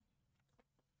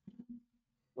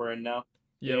We're in now.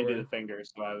 Yeah, You we're did the in.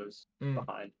 fingers, so I was Mm,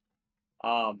 behind.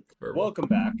 verbal. Welcome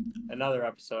back. Another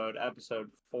episode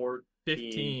 14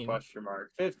 15. question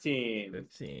mark 15.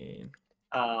 15.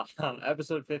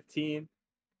 Episode 15.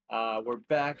 We're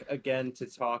back again to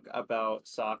talk about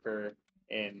soccer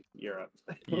in Europe.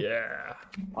 Yeah.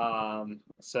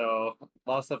 So a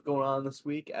lot of stuff going on this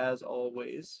week as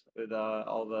always with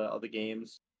all the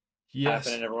games Yes.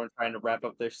 happening. Everyone trying to wrap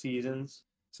up their seasons.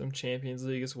 Some Champions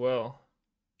League as well.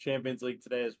 Champions League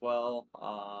today as well.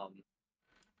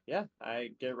 Yeah, I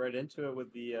get right into it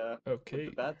with the Okay.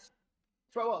 bets.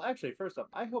 Well, actually, first off,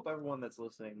 I hope everyone that's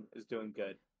listening is doing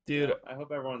good. Dude, I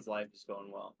hope everyone's life is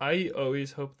going well. I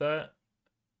always hope that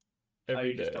Oh,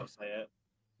 every you just day. don't say it.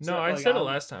 No, So I like said it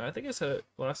last time. I think I said it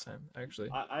last time,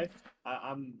 actually.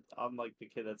 I'm like the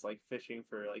kid that's like fishing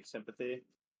for like sympathy.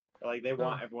 Like they Oh,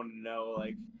 want everyone to know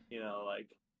like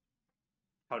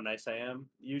how nice I am.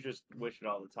 You just wish it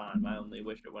all the time. I only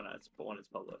wish it when it's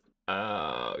public.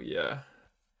 oh, yeah.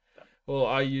 Well,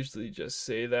 I usually just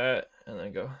say that and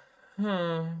then go,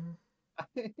 hmm,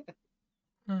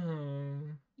 hmm.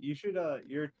 You should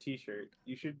your t-shirt.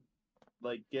 You should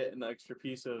like get an extra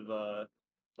piece of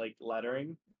like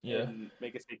lettering Yeah. and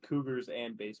make it say Cougars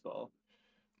and baseball.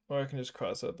 Or I can just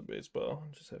cross out the baseball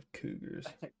and just have Cougars.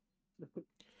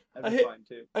 I That'd be hit fine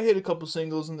too. I hit a couple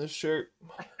singles in this shirt.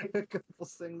 A couple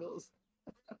singles.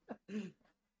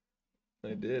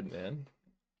 I did, man.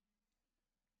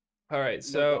 All right, No,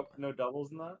 so no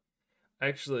doubles in that.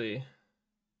 actually,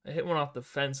 I hit one off the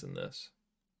fence in this.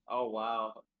 Oh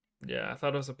wow. Yeah, I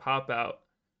thought it was a pop out,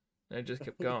 and I just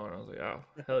kept going. I was like, oh,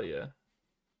 hell yeah.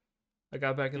 I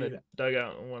got back in the Dude,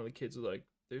 dugout, and one of the kids was like,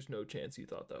 there's no chance you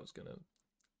thought that was going to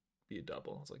be a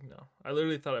double. I was like, no. I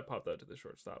literally thought I popped out to the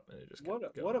shortstop, and it just kept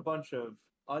going. what a bunch of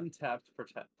untapped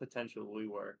potential we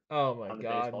were Oh my on the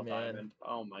god, baseball man. diamond.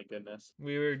 Oh my goodness.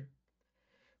 We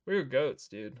were goats,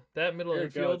 dude. That middle There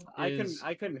it goes. infield is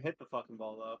I couldn't hit the fucking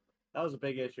ball though. That was a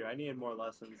big issue. I needed more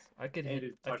lessons I could and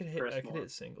hit to touch Chris I could more.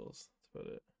 hit singles. That's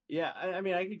about it. Yeah, I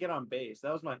mean I could get on base.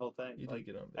 That was my whole thing. You did Like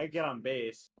get on I could base. get on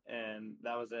base and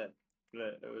that was it.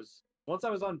 But it was once I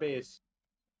was on base,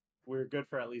 we were good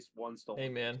for at least one Hey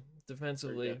stolen man, base. Very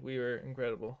defensively, good. we were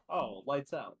incredible. Oh,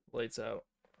 lights out. Lights out.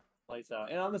 Lights out.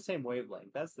 And on the same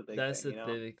wavelength. That's the big That's thing, the you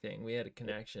know? big thing. We had a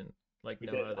connection like We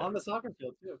no did. other. On the soccer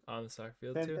field too. On the soccer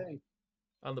field Same too. thing.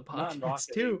 On the Not in podcast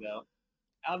Rocket League too. though.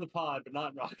 On the pod, but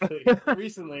not in Rocket League.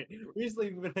 Recently we've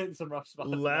been hitting some rough spots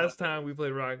in Last Rocket time League. we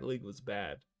played Rocket League was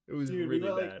bad. It was Dude, we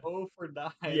really went like bad. 0 for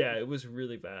 9. Yeah, it was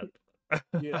really bad.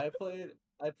 Dude, I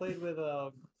played with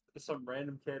some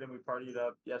random kid and we partied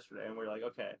up yesterday and we are like,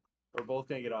 okay, we're both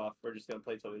gonna get off. We're just gonna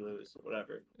play till we lose,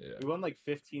 whatever. Yeah. We won like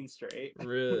 15 straight.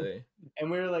 Really? And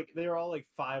we were like, they were all like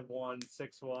 5-1,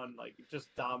 6-1, like just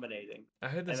dominating. I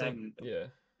had the And same. then Yeah.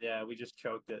 yeah, we just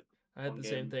choked it. I had One the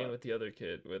same game, thing but with the other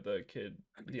kid. With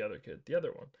the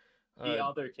other one. the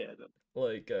other kid.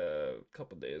 Like a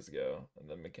couple days ago, and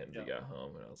then Mackenzie Yeah. got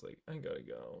home, and I was like, I gotta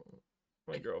go.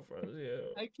 My girlfriend's here.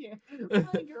 I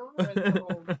can't. My girlfriend's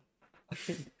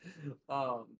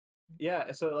home.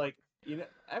 Yeah. So like,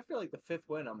 after like the fifth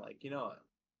win, I'm like,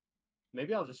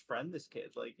 maybe I'll just friend this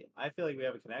kid. Like, I feel like we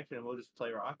have a connection, and we'll just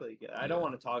play Rocket League. I don't Yeah.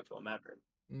 want to talk to him ever.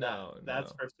 No,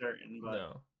 That's no, for certain. But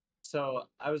no. so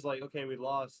I was like, okay, we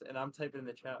lost, and I'm typing in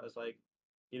the chat. I was like,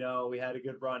 we had a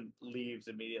good run. Leaves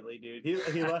immediately, dude.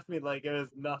 He left me like it was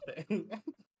nothing.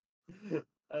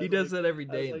 He does that every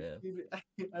I was day, like, man.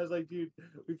 dude, I was like, dude,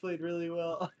 we played really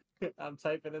well. I'm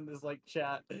typing in this like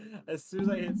chat. As soon as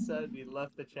I hit send, he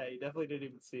left the chat. He definitely didn't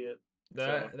even see it.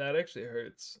 That actually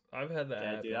hurts. I've had that Yeah,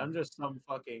 happen. dude, I'm just some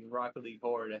fucking Rocket League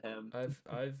whore to him.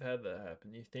 I've had that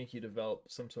happen. You think you develop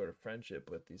some sort of friendship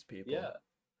with these people? Yeah,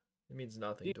 It means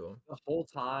nothing dude, to them. the whole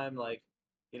time, like,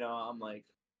 I'm like,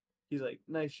 he's like,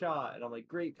 nice shot, and I'm like,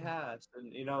 great pass,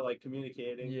 and like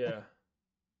communicating. Yeah.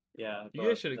 Yeah, You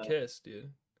guys should have kissed,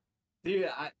 dude. dude,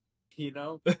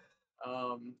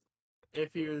 um,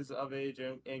 if he was of age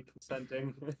and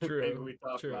consenting, True. maybe we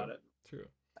talk True. about it. True.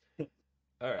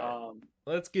 All right. Um,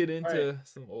 Let's get into right.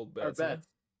 some old our bets. Huh? bets.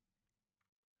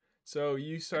 So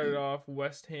you started off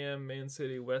West Ham, Man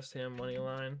City, West Ham money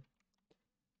line.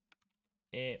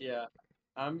 And Yeah,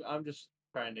 I'm just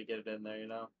trying to get it in there,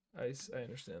 I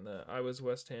understand that. I was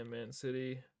West Ham, Man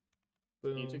City.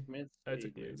 You Boom. took Man I City,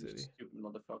 took Man dude, you City. stupid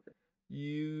motherfucker.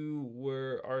 You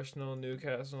were Arsenal,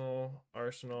 Newcastle,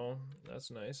 Arsenal.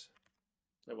 That's nice.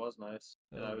 It was nice.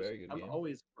 That And was a very good I'm game.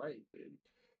 always right, dude.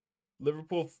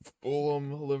 Liverpool,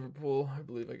 Fulham, Liverpool. I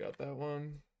believe I got that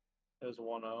one. It was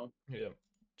 1-0. Yeah.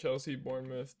 Chelsea,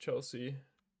 Bournemouth, Chelsea.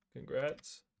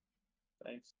 Congrats.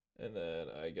 Thanks. And then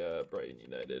I got Brighton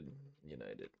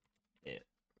United. Yeah.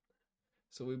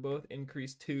 So we both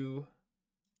increased 2,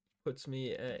 puts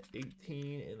me at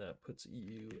 18, and that puts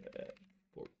you at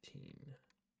 14.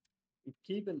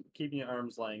 Keeping your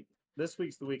arms length. This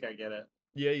week's the week I get it.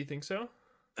 Yeah, you think so?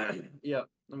 Yep,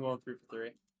 I'm going 3 for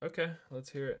 3. Okay, let's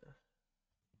hear it.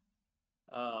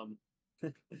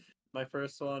 My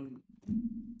first one,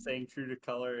 saying true to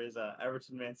color, is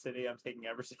Everton Man City. I'm taking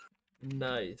Everton.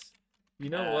 Nice. You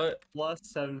know what? Plus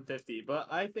 750. But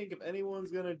I think if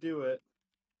anyone's gonna do it,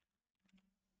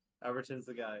 Everton's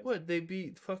the guy. What? They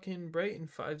beat fucking Brighton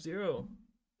 5-0.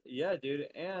 Yeah, dude.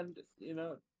 And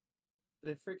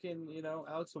they freaking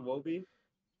Alex Iwobi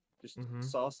just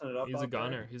saucing it up. He's a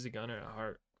gunner. There. He's a gunner at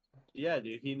heart. Yeah,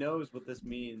 dude. He knows what this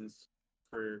means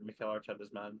for Mikel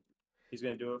Arteta's man. He's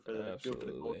gonna do it for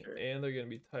the culture. And they're gonna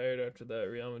be tired after that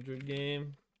Real Madrid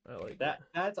game. I like that.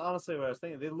 That's honestly what I was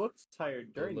thinking. They looked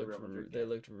tired during the Real Madrid game. They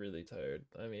looked really tired.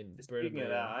 I mean, speaking of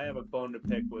that, I have a bone to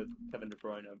pick with Kevin De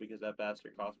Bruyne because that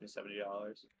bastard cost me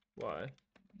 $70. Why?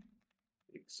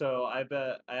 So I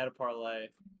bet I had a parlay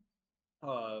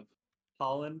of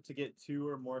Haaland to get 2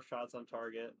 or more shots on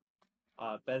target,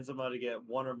 Benzema to get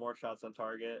 1 or more shots on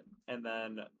target, and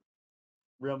then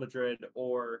Real Madrid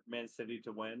or Man City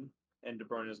to win, and De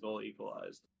Bruyne's goal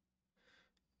equalized.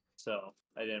 So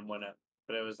I didn't win it,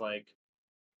 but it was like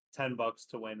 $10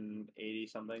 to win 80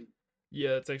 something.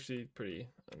 Yeah, it's actually pretty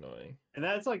annoying. And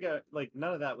that's like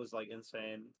none of that was like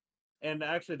insane. And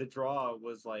actually the draw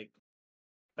was like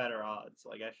better odds.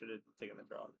 Like I should have taken the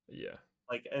draw. Yeah.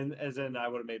 Like and as in I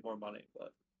would have made more money,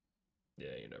 but yeah,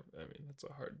 I mean that's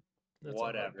a hard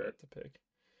bet to pick.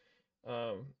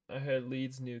 I had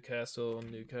Leeds, Newcastle.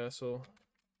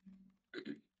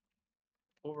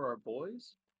 Over our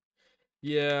boys?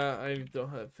 Yeah, I don't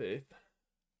have faith.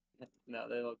 No,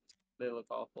 they look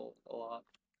awful a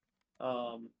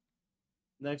lot.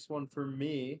 Next one for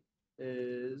me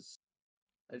is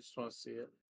I just want to see it.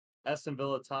 Aston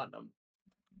Villa Tottenham.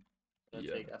 I'm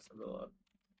gonna take Aston Villa.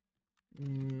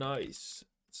 Nice.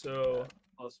 So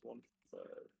plus 1/3.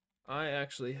 I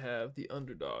actually have the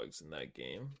underdogs in that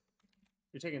game.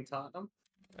 You're taking Tottenham?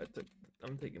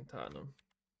 I'm taking Tottenham.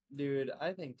 Dude,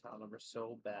 I think Tottenham are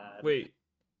so bad. Wait.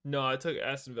 No, I took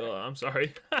Aston Villa. I'm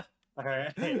sorry. All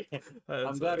right.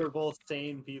 I'm glad we're both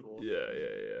sane people.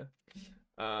 Yeah.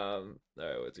 All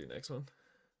right, what's your next one?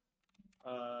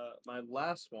 My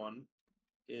last one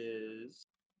is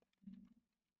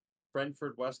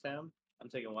Brentford West Ham. I'm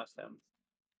taking West Ham.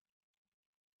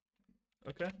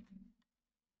 Okay.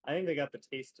 I think they got the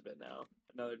taste of it now.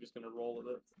 Now they're just gonna roll with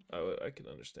it. I can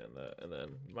understand that. And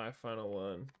then my final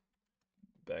one,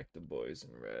 back to boys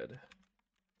in red.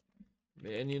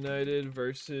 Man United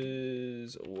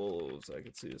versus Wolves. I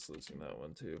could see us losing that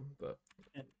one too, but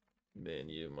Man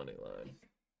U money line.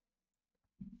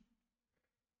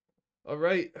 All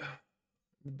right,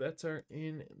 the bets are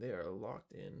in. They are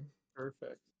locked in.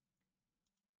 Perfect.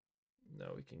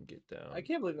 Now we can get down. I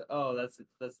can't believe it. Oh, that's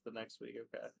the next week.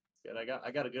 Okay, good. I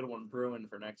got a good one brewing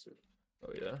for next week.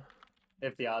 Oh yeah.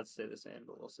 If the odds stay the same,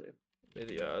 but we'll see. May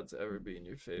the odds ever be in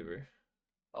your favor.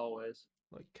 Always.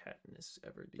 Like Katniss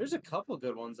Everdeen. There's a couple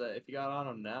good ones that if you got on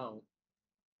them now.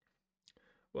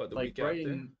 What, the week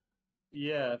after?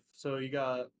 Yeah, so you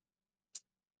got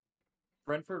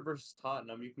Brentford versus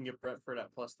Tottenham. You can get Brentford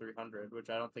at plus 300, which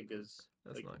I don't think is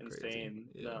not insane.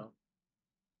 Yeah. No.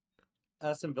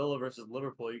 Aston Villa versus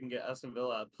Liverpool. You can get Aston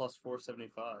Villa at plus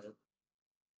 475.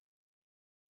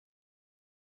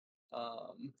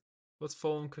 What's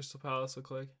Fulham Crystal Palace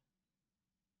look like?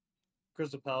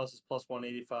 Crystal Palace is plus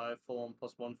 185. Fulham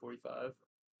plus 145.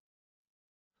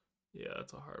 Yeah,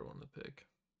 that's a hard one to pick.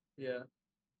 Yeah.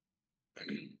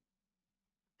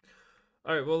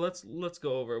 All right, well let's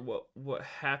go over what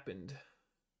happened.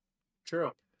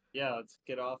 True. Yeah, let's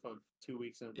get off of 2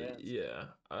 weeks in advance. Yeah.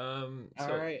 All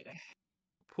right.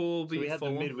 Pool beat we had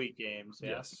Fulham. The midweek games. Yeah.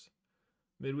 Yes.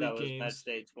 Midweek games. Match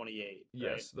day 28.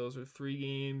 Yes, right? Those are 3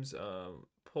 games.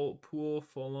 Pool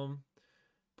Fulham.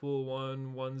 Pool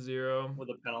 1-0 with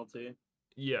a penalty.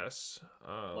 Yes.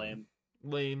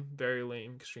 Lame, very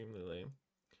lame, extremely lame.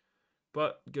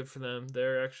 But good for them.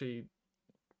 They're actually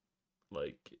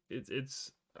like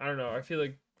it's I don't know. I feel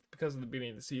like because of the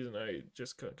beginning of the season, I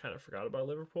just kind of forgot about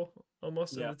Liverpool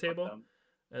almost in the table,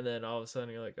 and then all of a sudden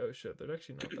you're like, oh shit, they're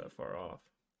actually not that far off.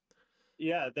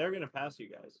 Yeah, they're gonna pass you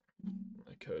guys.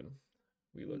 I could.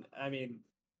 I mean,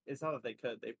 it's not that they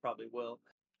could. They probably will,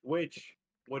 which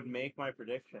would make my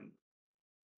prediction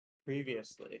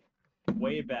previously,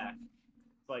 way back,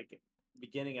 like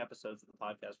beginning episodes of the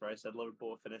podcast where I said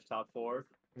Liverpool would finish top 4.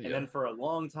 Yeah. And then for a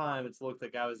long time, it's looked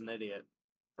like I was an idiot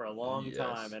for a long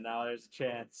time. And now there's a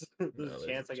chance. There's a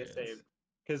chance I get saved.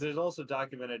 Because there's also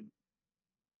documented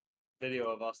video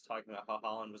of us talking about how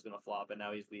Holland was going to flop, and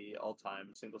now he's the all-time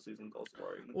single-season goal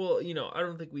scorer. Well, I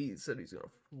don't think we said he's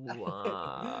gonna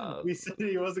flop. We said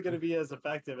he wasn't going to be as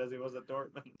effective as he was at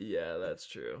Dortmund. Yeah, that's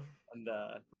true. And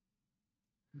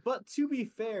but to be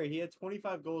fair, he had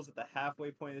 25 goals at the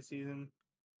halfway point of the season.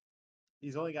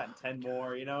 He's only gotten 10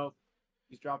 more.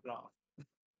 He's dropping off.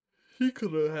 He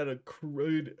could have had a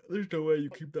great. There's no way you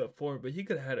keep that form, but he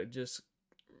could have had a just.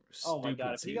 Oh my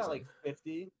god! If season. he got like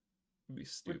 50, it'd be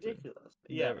stupid. Ridiculous.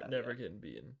 Never getting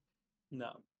beaten.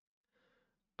 No.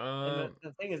 And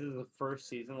the thing is, this is the first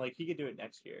season. Like he could do it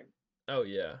next year. Oh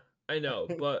yeah, I know,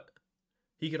 but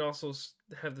he could also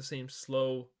have the same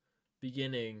slow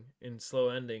beginning and slow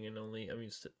ending, and only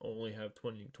have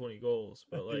 20 goals.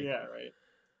 But like, yeah, right.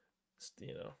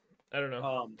 I don't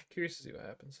know. Curious to see what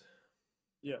happens.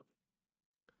 Yeah.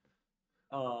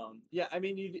 Yeah. I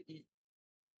mean,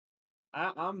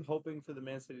 I'm hoping for the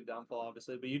Man City downfall,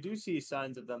 obviously, but you do see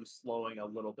signs of them slowing a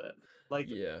little bit. Like,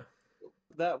 yeah,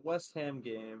 that West Ham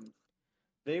game,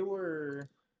 they were.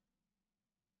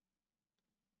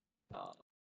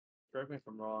 Correct me if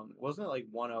I'm wrong. Wasn't it like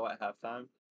 1-0 at halftime?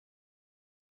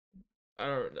 I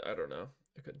don't know.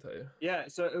 I couldn't tell you. Yeah,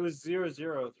 so it was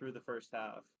 0-0 through the first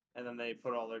half, and then they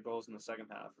put all their goals in the second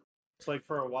half. So like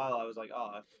for a while, I was like,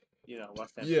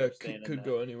 West Ham. Yeah, could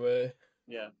go anyway.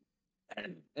 Yeah,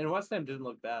 and West Ham didn't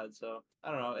look bad, so I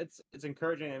don't know. It's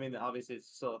encouraging. I mean, obviously it's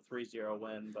still a 3-0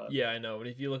 win, but yeah, I know. But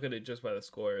if you look at it just by the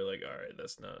score, you're like, all right,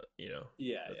 that's not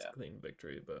that's a clean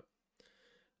victory. But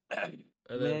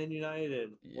Man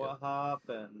United, what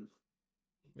happened?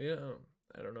 Yeah,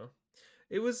 I don't know.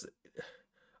 It was.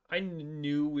 I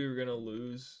knew we were gonna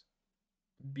lose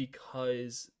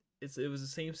because it was the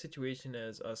same situation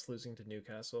as us losing to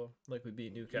Newcastle. Like we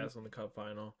beat Newcastle in the cup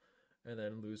final, and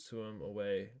then lose to them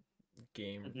away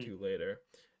game or two later.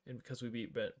 And because we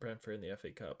beat Brentford in the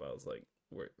FA Cup, I was like,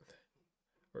 we're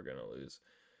gonna lose.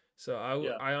 So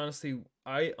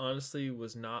I honestly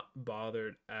was not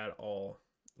bothered at all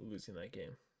losing that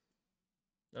game.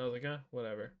 I was like,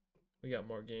 whatever. We got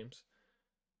more games.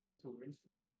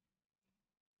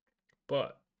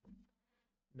 But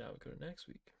now we go to next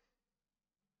week.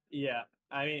 Yeah,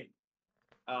 I mean,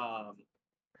 to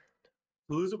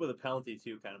lose it with a penalty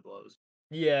too kind of blows.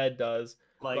 Yeah, it does.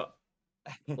 Like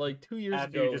 2 years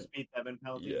after ago, you just beat them in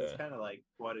penalties, it's kind of like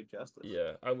poetic justice.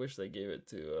 Yeah, I wish they gave it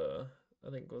to I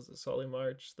think was it Solly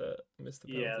March that missed the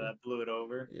penalty. Yeah, that blew it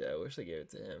over. Yeah, I wish they gave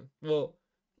it to him. Well,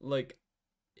 like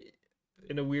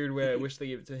in a weird way, I wish they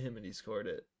gave it to him and he scored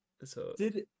it. So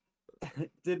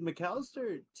did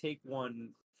McAllister take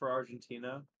one for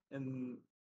Argentina in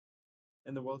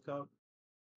the World Cup?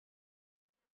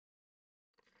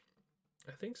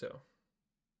 I think so.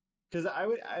 Because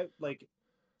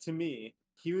to me,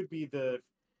 he would be the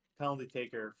penalty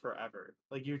taker forever.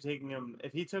 Like you're taking him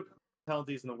if he took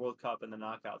penalties in the World Cup and the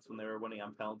knockouts when they were winning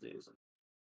on penalties.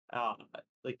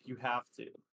 Like you have to,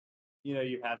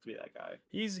 you have to be that guy.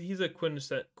 He's a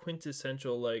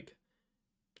quintessential like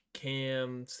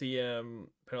Cam CM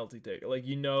penalty taker. Like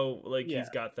he's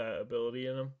got that ability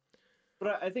in him.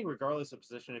 But I think regardless of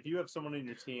position, if you have someone in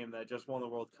your team that just won the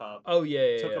World Cup, took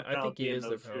a penalty I think he is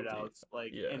the penalty.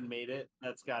 Shootouts, and made it,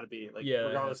 that's got to be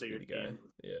regardless of your team.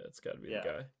 Yeah, it's got to be the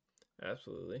guy.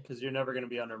 Absolutely. Because you're never going to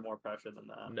be under more pressure than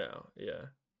that. No, yeah,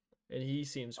 and he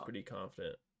seems pretty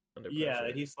confident under pressure.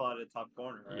 Yeah, he slotted top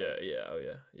corner. Right? Yeah,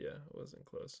 it wasn't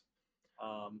close.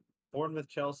 Bournemouth,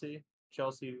 Chelsea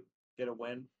get a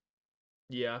win.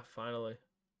 Yeah, finally.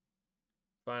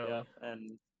 Yeah,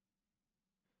 and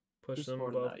push them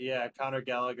above. Yeah, Conor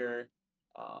Gallagher,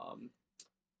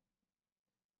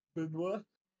 Benoit,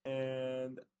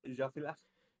 and Jaffilac.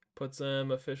 Puts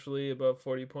them officially above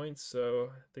 40 points, so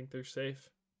I think they're safe.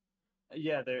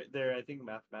 Yeah, they're I think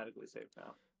mathematically safe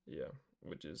now. Yeah,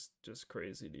 which is just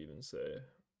crazy to even say.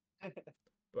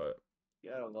 But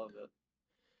yeah, I love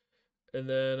it. And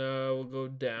then we'll go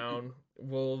down.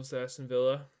 Wolves, Aston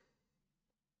Villa.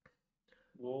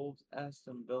 Wolves,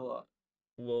 Aston Villa.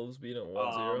 Wolves beat them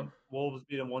 1-0. Wolves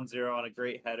beat them 1-0 on a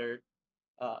great header.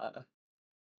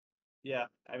 Yeah,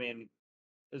 I mean,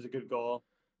 it was a good goal.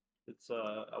 It's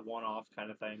a one-off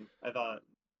kind of thing. I thought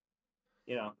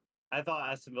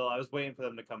Aston Villa, I was waiting for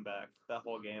them to come back that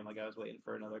whole game. Like I was waiting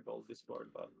for another goal to be scored,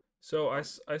 but so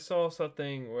I saw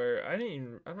something where I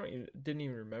didn't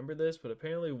even remember this, but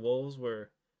apparently Wolves were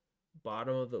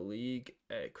bottom of the league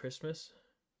at Christmas.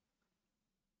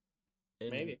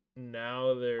 And maybe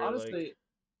now they're honestly,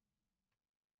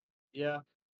 yeah.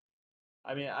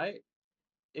 I mean,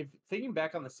 if thinking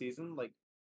back on the season, like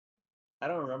I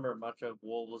don't remember much of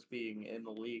Wolves being in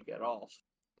the league at all.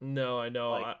 No, I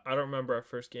know. I don't remember our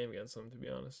first game against them, to be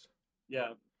honest.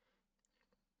 Yeah.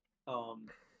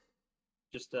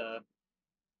 Just a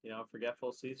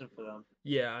forgetful season for them.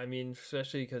 Yeah, I mean,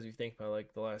 especially because you think about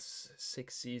like the last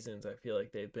 6 seasons, I feel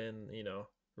like they've been,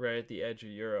 right at the edge of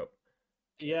Europe.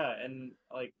 Yeah, and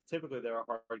like typically they're a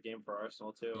hard game for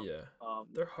Arsenal too. Yeah,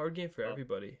 they're a hard game for But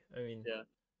everybody. I mean, yeah,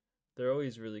 they're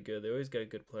always really good. They always got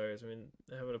good players. I mean,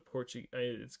 having a Portuguese,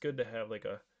 it's good to have like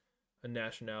a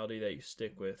nationality that you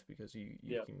stick with because you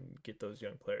yeah. can get those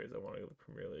young players that want to go to the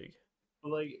Premier League.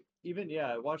 But like even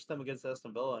I watched them against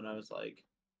Aston Villa and I was like,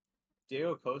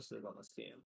 Diego Costa is on this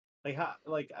team. Like how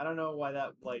I don't know why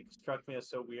that like struck me as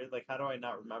so weird. Like how do I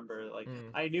not remember? Like Mm.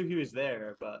 I knew he was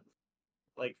there, but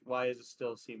like why does it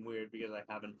still seem weird? Because I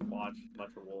haven't watched much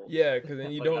of Wolves Yeah, because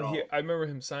then you like at don't hear. all. I remember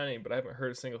him signing, but I haven't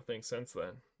heard a single thing since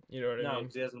then. You know what I No, mean?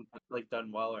 because he hasn't like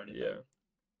done well or anything. Yeah.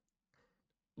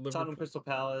 Tottenham Liverpool, Crystal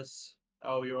Palace.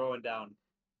 Oh, you're going down.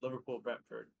 Liverpool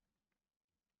Brentford.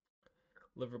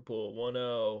 Liverpool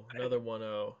 1-0, another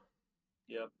 1-0.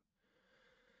 Yep.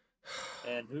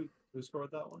 And who scored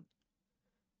that one?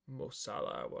 Mo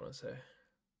Salah, I want to say.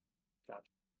 Gotcha.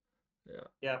 Yeah.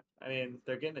 Yeah, I mean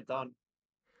they're getting it done.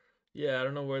 Yeah, I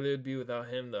don't know where they would be without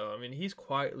him though. I mean, he's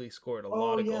quietly scored a Oh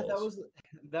lot of yeah, that goals. was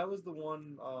that was the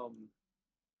one.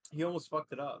 He almost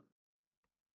fucked it up.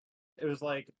 It was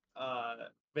like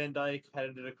Van Dyke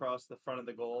headed it across the front of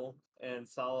the goal, and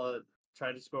Salah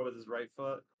tried to score with his right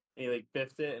foot, and he like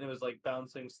biffed it, and it was like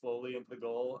bouncing slowly into the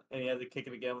goal, and he had to kick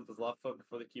it again with his left foot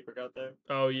before the keeper got there.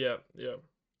 Oh yeah, yeah.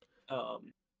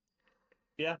 Um,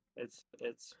 yeah, it's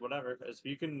whatever. If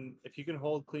you can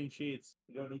hold clean sheets,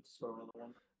 you don't need to score another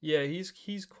one. Yeah,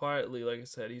 he's quietly, like I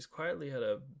said, he's quietly had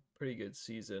a pretty good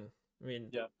season. I mean,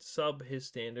 Yeah, sub his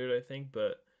standard, I think,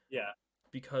 but yeah.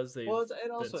 because they've Well, it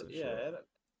been also so short.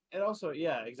 it also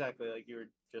exactly like you were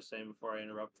just saying before I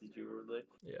interrupted you rudely.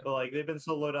 Yeah. But like they've been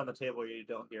so low down the table, you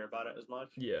don't hear about it as much.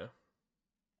 Yeah.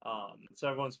 So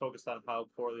everyone's focused on how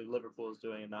poorly Liverpool is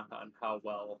doing and not on how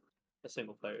well a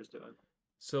single player is doing.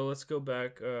 So let's go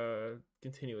back,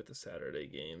 continue with the Saturday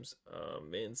games.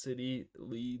 Man City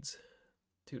leads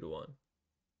 2-1.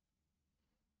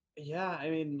 Yeah, I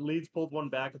mean Leeds pulled one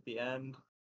back at the end.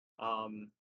 Um,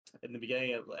 in the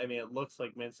beginning, it looks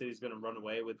like Man City's going to run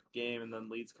away with the game, and then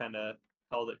Leeds kind of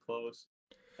held it close.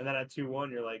 And then at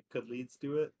 2-1, you're like, could Leeds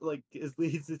do it? Like, is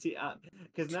Leeds the team?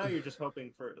 Because now you're just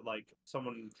hoping for like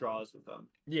someone draws with them.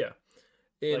 Yeah.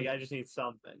 Like, And I just need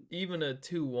something. even a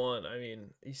 2-1, I mean,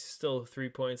 he's still 3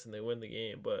 points and they win the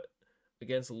game, but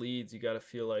against Leeds, you got to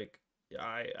feel like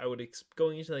I would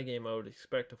going into that game, I would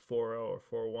expect a 4-0 or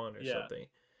 4-1 or Yeah, something.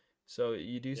 So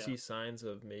you do yeah, see signs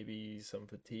of maybe some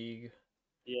fatigue.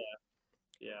 yeah,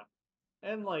 yeah.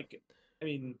 And like, I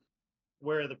mean,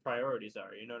 where the priorities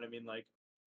are, you know what I mean? Like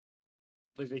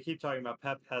they keep talking about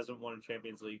Pep hasn't won a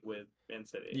Champions League with Man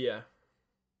City. Yeah.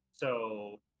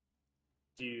 So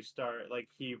do you start like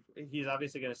he's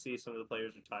obviously going to see some of the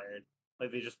players retired.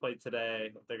 Like they just played today.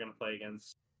 They're going to play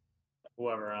against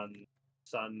whoever on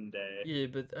Sunday. Yeah,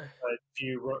 but But do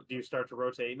you start to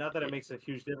rotate? Not that it yeah, makes a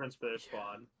huge difference for their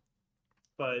squad,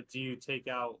 but do you take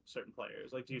out certain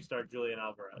players? Like do you start Julian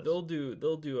Alvarez? they'll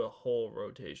do a whole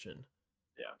rotation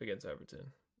Yeah, against Everton.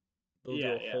 They'll do yeah,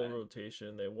 a whole yeah.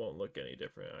 rotation. They won't look any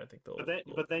different. I think But they'll then,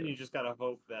 look but then good. you just gotta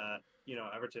hope that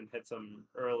Everton hits them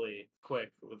early, quick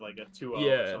with like a 2-0 or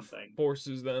Yeah, it something,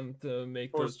 forces them to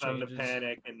make those force them to changes.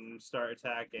 panic and start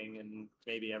attacking, and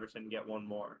maybe Everton get one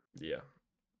more. Yeah.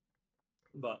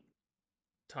 But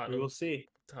we will Tottenham. see.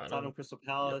 Tottenham Tottenham. Crystal Yep.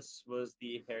 Palace was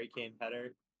the Harry Kane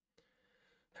header.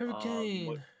 What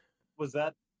Hurricane. was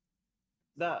that?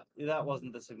 That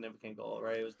wasn't the significant goal,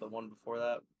 right? It was the one before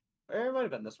that, or it might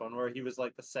have been this one where he was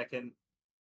like the second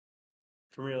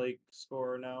Premier League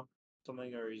scorer now,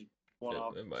 something, or he's one It,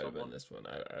 off it might have been someone. this one.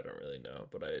 I don't really know,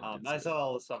 but I did I see it. saw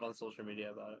all the stuff on social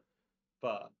media about it,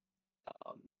 but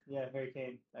yeah, Harry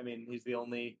Kane. I mean, he's the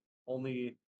only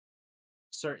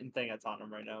certain thing at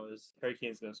Tottenham right now is Harry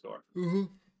Kane's going to score. Mm-hmm.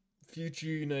 Future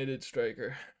United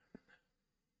striker.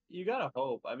 You gotta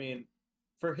hope. I mean,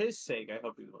 for his sake, I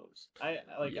hope he moves.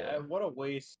 Yeah. What a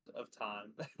waste of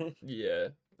time. Yeah.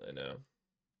 I know.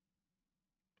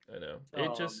 I know.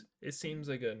 um, It seems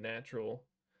like a natural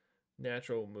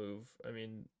move. I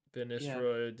mean, Van yeah,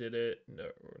 Nistelrooy did it.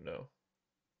 No.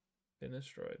 Van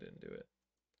Nistelrooy didn't do it.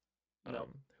 no,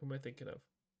 Who am I thinking of?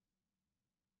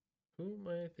 Who am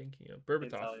I thinking of? can't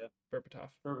Berbatov. tell you. Berbatov.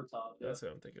 Berbatov, yeah. That's who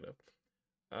I'm thinking of.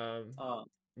 Um,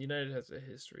 United has a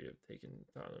history of taking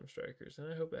Tottenham strikers,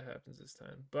 and I hope that happens this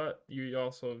time. But you're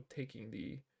also taking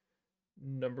the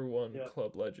number one yeah,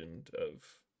 club legend of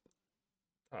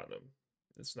Tottenham.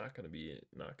 It's not gonna be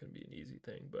an easy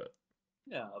thing, but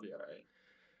yeah, I'll be all right.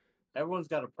 Everyone's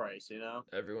got a price, you know.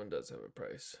 everyone does have a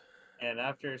price. And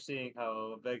after seeing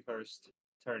how Veghorst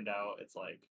turned out, it's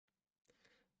like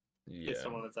get Yeah.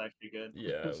 someone that's actually good.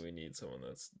 Yeah, we need someone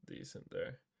that's decent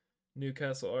there.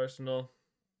 Newcastle Arsenal.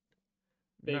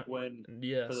 Big Not win for the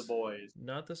yes. boys.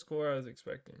 Not the score I was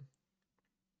expecting.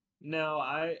 No,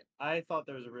 I thought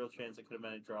there was a real chance it could have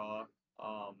been a draw.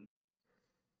 Um,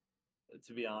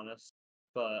 to be honest,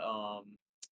 but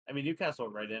I mean Newcastle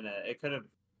were right in it. It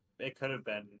could have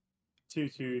been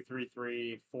 2-2,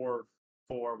 3-3, 4-4,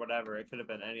 whatever. It could have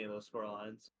been any of those score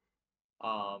lines.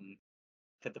 Um,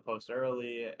 hit the post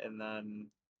early, and then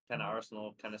kind of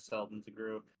Arsenal kind of settled into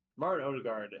groove. Martin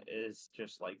Odegaard is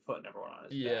just like putting everyone on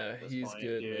his back Yeah, at this he's point,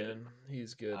 good, dude. man.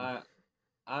 He's good.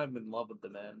 I'm in love with the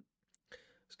man. I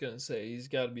was gonna say he's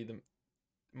got to be the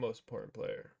most important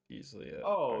player easily at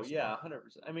Oh yeah, Arsenal.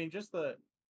 100%. I mean, just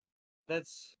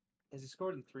that's has he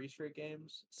scored in 3 straight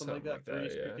games, something like Something that, like three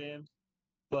that, straight yeah. games.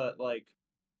 But like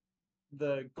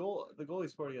the goal he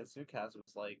scored against Newcastle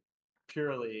was like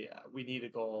purely we need a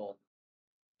goal.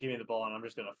 Give me the ball, and I'm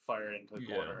just gonna fire it into the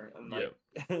Yeah. corner. And Yeah.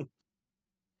 like,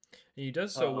 And he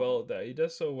does so well um, at that. He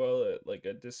does so well at like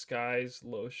a disguised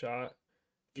low shot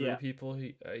through yeah, people.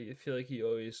 I feel like he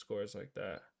always scores like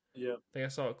that. yeah, I think I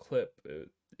saw a clip.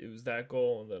 It was that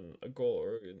goal and then a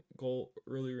goal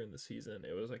earlier in the season.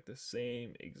 It was like the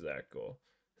same exact goal,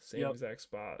 same yep, exact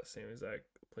spot, same exact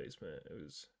placement.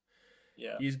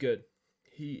 yeah, He's good.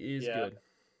 He is yeah, good.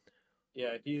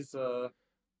 yeah. He's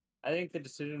I think the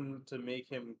decision to make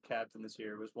him captain this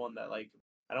year was one that like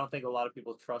I don't think a lot of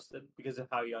people trusted because of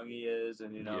how young he is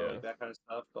and Yeah. like that kind of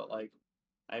stuff. But like,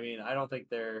 I mean, I don't think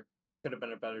there could have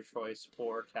been a better choice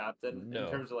for captain in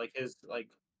No. terms of like his like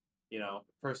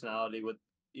personality with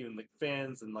even the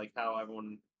fans and like how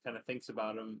everyone kind of thinks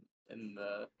about him in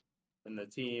the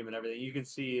team and everything. You can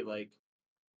see like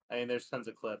I mean, there's tons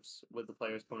of clips with the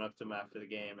players coming up to him after the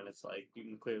game, and it's like you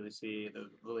can clearly see the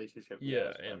relationship he Yeah,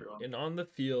 has with everyone. and on the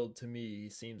field to me he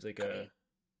seems like a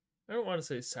I don't want to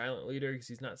say silent leader because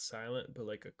he's not silent, but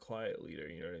like a quiet leader.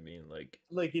 You know what I mean?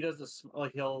 Like he does this,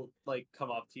 like he'll like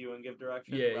come up to you and give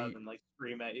direction Yeah, rather than like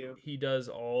scream at you. he does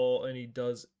all and he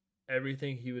does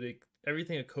everything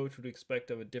everything a coach would expect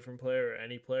of a different player or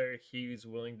any player he's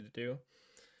willing to do.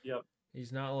 Yep.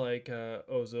 He's not like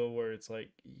Ozil where it's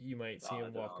like you might see Oh,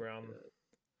 him walk no. around.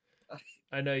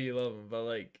 I know you love him, but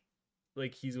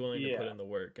like he's willing to put Yeah. in the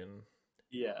work and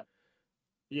Yeah.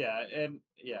 Yeah. And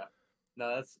yeah.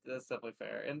 No, that's definitely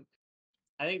fair. And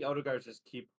I think Odegaard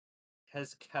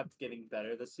has kept getting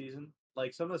better this season.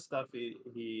 Like some of the stuff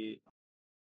he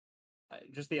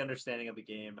just the understanding of the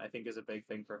game, I think, is a big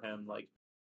thing for him. Like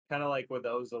kind of like with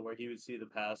Ozil, where he would see the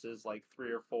passes like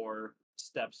 3 or 4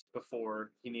 steps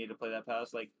before he needed to play that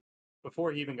pass. Like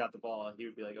before he even got the ball, he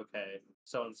would be like, "Okay,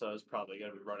 so and so is probably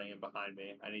going to be running in behind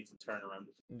me. I need to turn around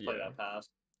to play yeah. that pass."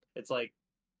 It's like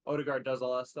Odegaard does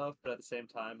all that stuff, but at the same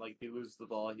time, like if he loses the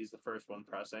ball, he's the first one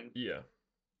pressing, Yeah.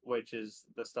 which is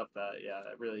the stuff that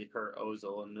really hurt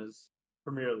Ozil in his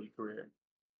Premier League career.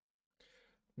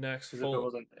 Next Because if it full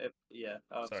wasn't, if yeah,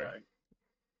 oh, I'm sorry. sorry.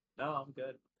 No, I'm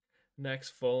good.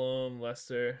 Next Fulham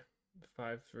Leicester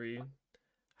 5-3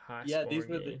 high Yeah, scoring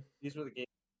game. these were the games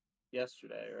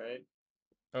yesterday, right?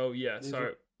 Oh yeah, These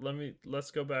were sorry.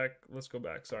 Let's go back. Let's go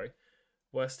back. Sorry.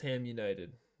 West Ham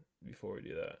United before we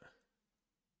do that. yeah.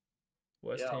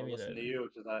 West Ham I'll listen to United. you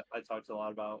because I talked a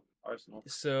lot about Arsenal.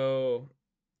 So,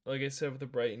 like I said with the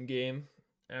Brighton game,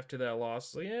 after that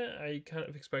loss, like, yeah, I kind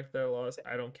of expected that loss.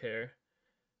 I don't care.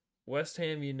 West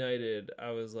Ham United,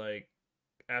 I was like,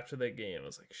 after that game, I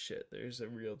was like, shit, there's a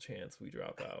real chance we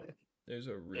drop out. There's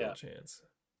a real Yeah, chance.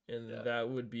 And yeah, that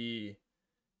would be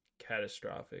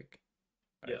catastrophic,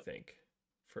 I yeah, think,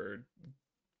 for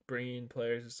bringing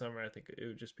players this summer. I think it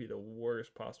would just be the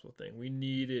worst possible thing.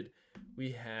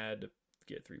 We had to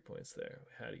get 3 points there.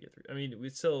 We had to get three. I mean,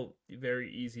 it's still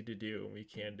very easy to do, and we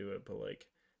can do it, but like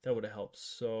that would have helped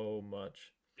so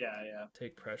much. yeah, yeah,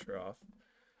 Take pressure off.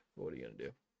 But what are you gonna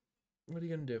do? What are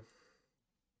you gonna do?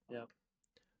 yeah.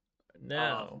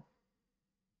 Now,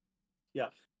 Yeah.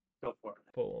 Go for it.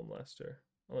 Fulham Leicester.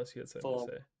 Unless you had something to Full.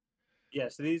 say. Yeah.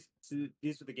 So these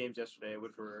were the games yesterday,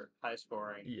 which were high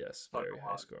scoring. Yes, Fun to very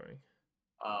high watch. scoring.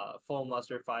 Fulham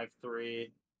Leicester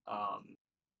 5-3.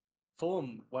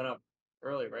 Fulham went up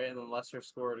early, right, and then Leicester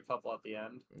scored a couple at the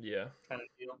end, Yeah. kind of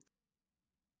deal.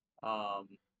 Um,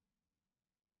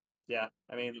 yeah.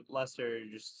 I mean, Leicester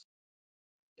just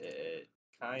it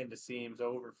kind of seems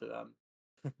over for them.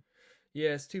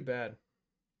 Yeah, it's too bad.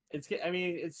 I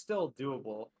mean, it's still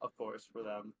doable, of course, for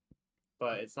them,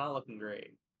 but it's not looking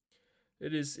great.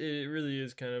 It really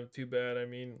is kind of too bad. I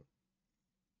mean,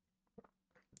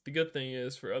 the good thing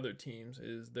is for other teams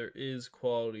is there is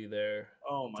quality there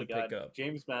Oh my to pick God, up.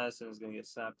 James Madison is gonna get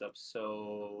snapped up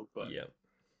so quick. Yeah,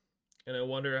 and I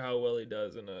wonder how well he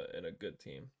does in a good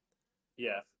team.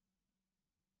 Yeah.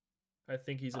 I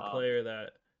think he's a Um. player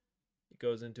that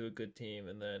goes into a good team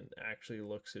and then actually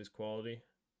looks his quality.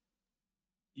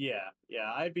 Yeah.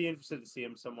 Yeah. I'd be interested to see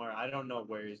him somewhere. I don't know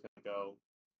where he's gonna go.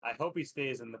 I hope he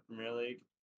stays in the Premier League.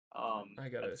 I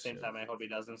gotta At the same assume. time, I hope he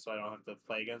doesn't, so I don't have to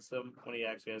play against him when he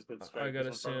actually has good I strikers gotta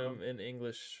in front of him. assume an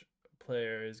English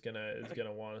player is gonna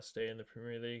want to stay in the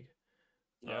Premier League.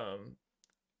 Yeah. Um,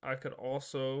 I could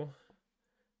also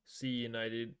see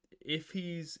United if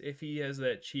he has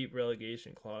that cheap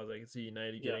relegation clause. I could see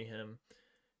United Yeah. getting him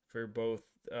for both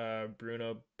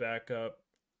Bruno backup,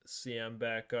 CM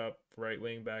backup, right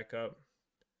wing backup,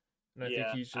 and I think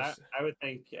Yeah. he's I just I would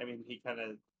think. I mean, he kind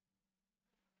of,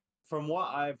 from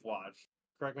what I've watched.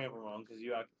 Correct me if I'm wrong, because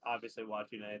you obviously watch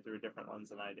United through a different lens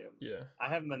than I do. yeah. I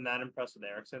haven't been that impressed with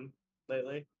Ericsson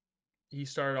lately. He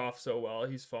started off so well.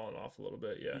 He's fallen off a little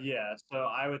bit. Yeah. Yeah, so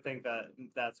I would think that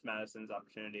that's Madison's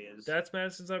opportunity is. That's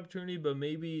Madison's opportunity, but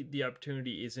maybe the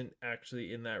opportunity isn't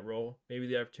actually in that role. Maybe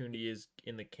the opportunity is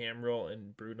in the cam role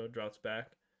and Bruno drops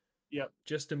back Yep.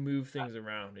 just to move things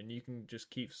around and you can just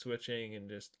keep switching and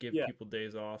just give Yeah. people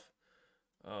days off.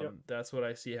 Yep. That's what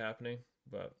I see happening,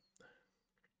 but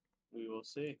We will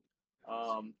see.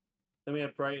 Um, then we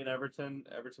have Brighton Everton.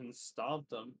 Everton stomped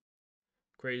them,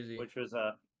 crazy, which was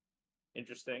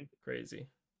interesting. crazy.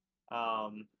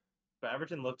 Um, but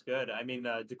Everton looked good. I mean,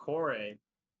 Decore,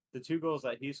 the 2 goals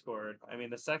that he scored. I mean,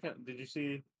 the second. Did you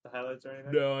see the highlights or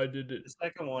anything? No, I didn't. The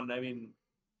second one. I mean,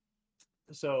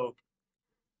 so,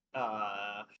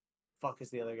 uh, fuck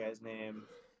is the other guy's name?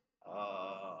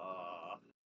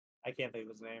 I can't think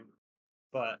of his name.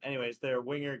 But anyways, their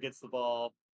winger gets the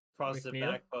ball, crosses it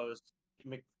McNeil back post.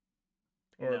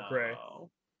 or Gray? No,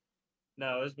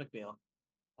 no, it was McNeil.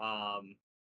 Um,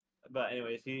 but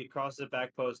anyways, he crosses it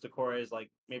back post. Decore is like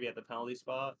maybe at the penalty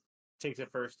spot, takes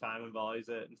it first time and volleys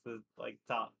it into the like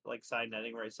top like side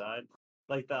netting right side.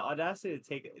 Like the audacity to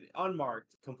take it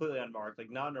unmarked, completely unmarked, like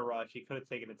not in a rush. He could have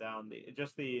taken it down.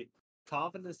 Just the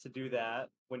confidence to do that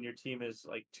when your team is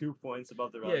like 2 points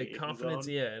above the Yeah, relegation confidence.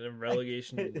 zone Yeah, in a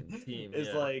relegation team. is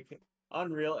Yeah, like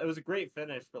unreal. It was a great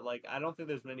finish, but like I don't think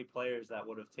there's many players that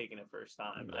would have taken it first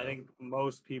time. I no, think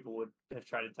most people would have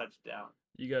tried to touch it down.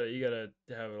 you gotta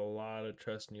have a lot of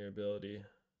trust in your ability.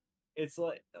 It's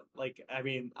like I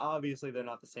mean, obviously they're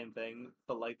not the same thing,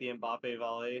 but like the Mbappe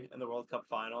volley in the World Cup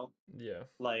final, Yeah,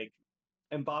 like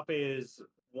Mbappe is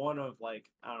one of like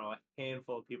I don't know a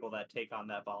handful of people that take on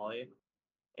that volley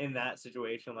in that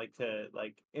situation, like to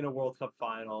like in a World Cup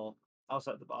final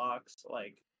outside the box,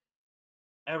 like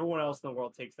everyone else in the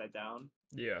world takes that down.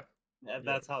 yeah, And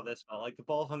yeah. that's how this felt. Like the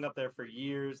ball hung up there for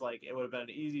years. Like it would have been an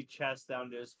easy chest down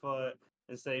to his foot.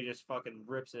 Instead, he just fucking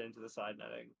rips it into the side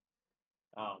netting.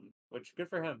 Which good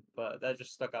for him, but that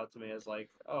just stuck out to me as like,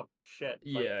 oh shit,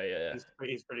 like Yeah, yeah,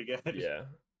 he's pretty good. yeah.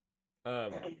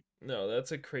 Um, no,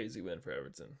 that's a crazy win for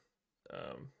Everton.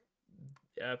 Um,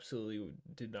 absolutely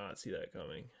did not see that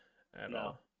coming at No,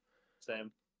 all.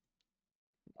 same.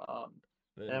 Um,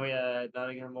 and Then we had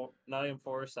Nottingham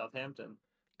Forest, Southampton.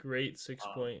 great six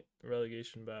Um, point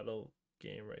relegation battle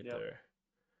game right yep. there.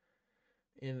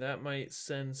 And that might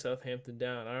send Southampton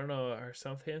down. I don't know. Are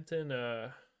Southampton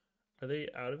are they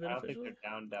out of it I don't think officially?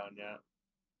 they're down yet.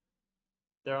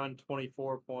 They're on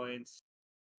 24 points,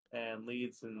 and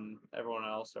Leeds and everyone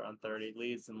else are on 30.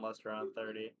 Leeds and Leicester are on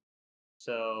 30.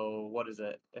 So what is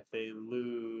it? If they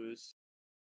lose,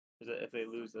 is it if they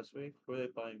lose this week? Who are they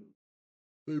playing?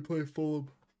 They play Fulham.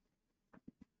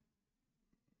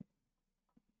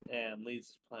 And Leeds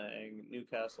is playing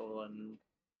Newcastle and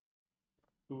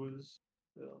who is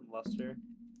Leicester?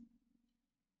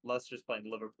 Leicester's playing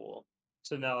Liverpool.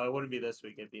 So no, it wouldn't be this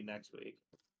week. It'd be next week.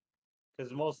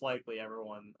 Because most likely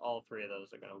all three of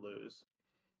those are going to lose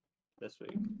this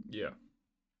week. Yeah.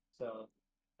 So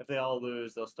if they all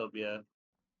lose, there'll still be a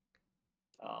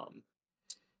what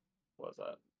was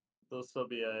that? There'll still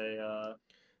be a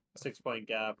 6 point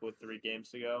gap with 3 games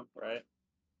to go, right?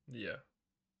 Yeah.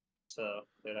 So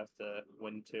they'd have to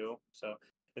win 2. So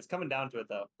it's coming down to it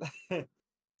though.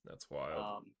 That's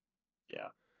wild. Yeah.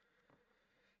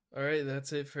 All right,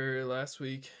 that's it for last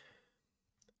week.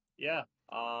 Yeah.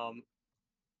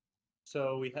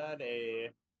 So we had a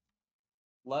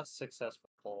less successful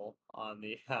poll on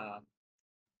the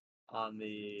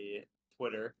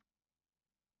Twitter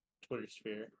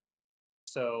sphere.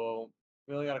 So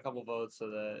we only got a couple votes, so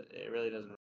that it really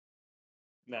doesn't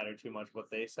matter too much what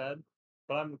they said.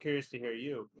 But I'm curious to hear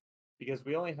you because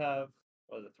we only have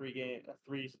what was it 3 game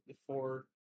 3 4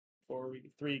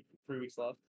 three weeks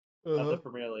left of the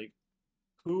Premier League.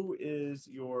 Who is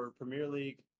your Premier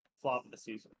League flop of the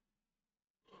season?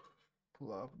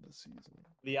 Flop of the season.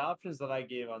 The options that I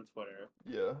gave on Twitter.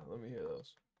 Yeah, let me hear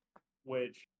those.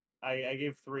 Which I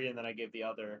gave 3 and then I gave the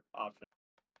other option.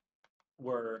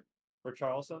 Were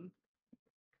Richarlison.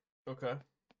 Okay.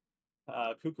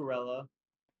 Cucurella.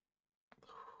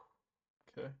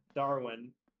 Okay.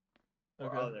 Darwin. Or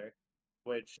Okay. other.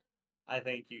 Which I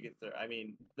think you get there. I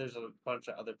mean, there's a bunch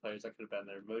of other players that could have been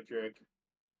there. Mudryk,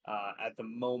 at the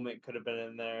moment, could have been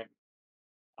in there.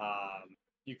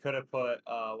 You could have put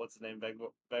what's his name,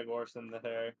 Veghorst in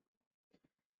there.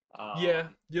 Yeah,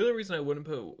 the other reason I wouldn't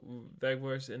put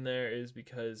Veghorst in there is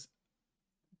because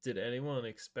did anyone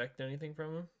expect anything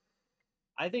from him?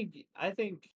 I think I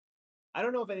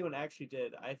don't know if anyone actually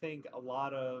did. I think a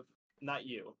lot of not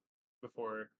you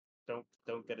before don't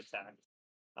get attacked.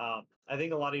 I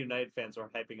think a lot of United fans were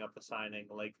hyping up the signing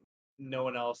like no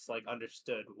one else like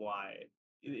understood why.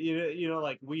 You know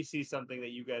like we see something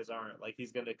that you guys aren't, like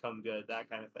he's going to come good, that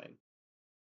kind of thing.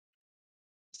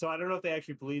 So I don't know if they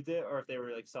actually believed it or if they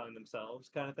were like selling themselves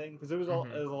kind of thing, because it was a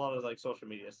lot of like social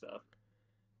media stuff.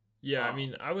 Yeah, I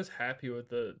mean, I was happy with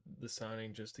the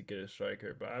signing just to get a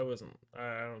striker, but I wasn't.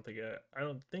 I don't think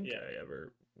I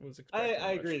ever was expecting.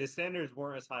 I agree. The standards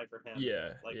weren't as high for him.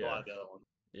 Yeah, like yeah. a lot of the other ones.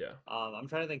 Yeah. I'm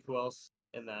trying to think who else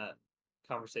in that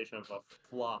conversation of a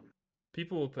flop.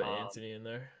 People will put Antony in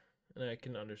there, and I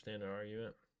can understand the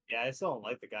argument. Yeah, I still don't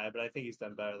like the guy, but I think he's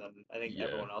done better than I think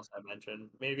everyone else I mentioned.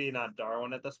 Maybe not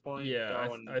Darwin at this point. Yeah,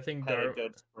 Darwin I think had a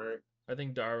good spurt. I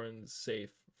think Darwin's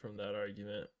safe from that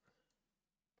argument.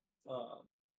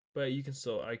 But you can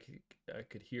still, I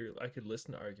could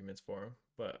listen to arguments for him,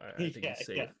 but I think he's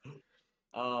safe.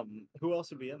 Yeah. Who else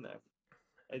would be in there?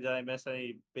 Did I miss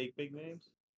any big names?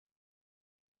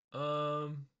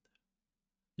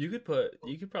 You could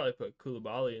probably put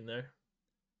Koulibaly in there.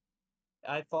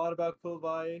 I thought about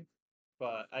Koulibaly,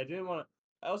 but I didn't want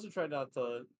to. I also tried not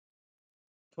to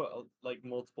put like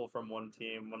multiple from one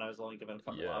team when I was only given a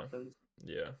couple options.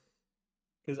 Yeah.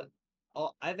 Because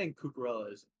I think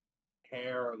Cucurella is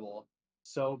terrible,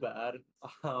 so bad.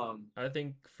 I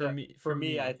think for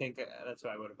me, I think that's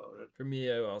what I would have voted. For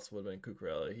me, I also would have been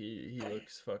Cucurella. He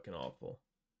looks fucking awful.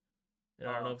 And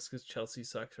I don't know if it's because Chelsea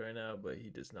sucks right now, but he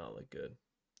does not look good.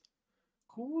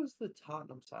 Who was the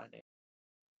Tottenham signing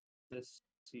this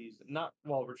season?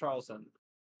 Richarlison,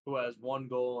 who has 1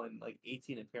 goal and like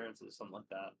 18 appearances, something like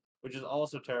that, which is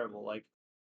also terrible. Like,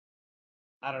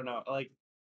 I don't know, like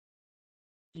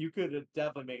you could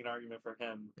definitely make an argument for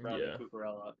him rather than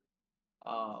Cucurella.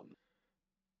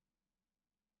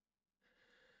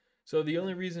 So the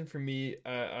only reason for me,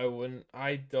 I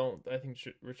think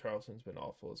Richarlison's been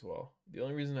awful as well. The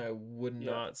only reason I would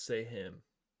not say him,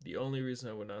 is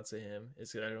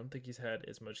that I don't think he's had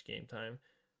as much game time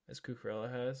as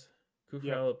Cucurella has.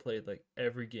 Cucurella played like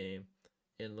every game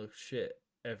and looked shit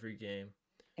every game.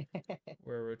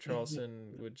 Where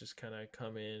Richarlison would just kind of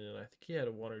come in, and I think he had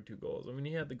 1 or 2 goals. I mean,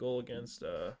 he had the goal against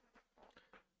who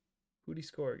did he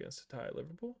score against to tie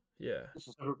Liverpool? Yeah,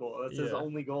 Liverpool. That's his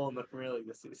only goal in the Premier League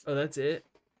this season. Oh, that's it.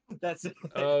 That's it.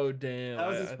 Oh damn! That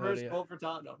was his first goal for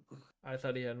Tottenham. I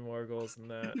thought he had more goals than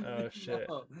that. Oh shit.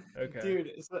 No. Okay,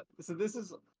 dude. So this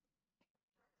is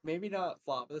maybe not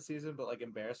flop of the season, but like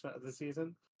embarrassment of the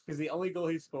season. Because the only goal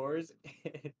he scores,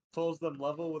 it pulls them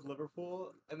level with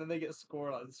Liverpool, and then they get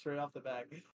scored on straight off the back.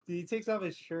 He takes off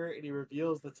his shirt and he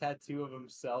reveals the tattoo of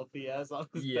himself he has on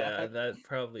his back. Yeah, that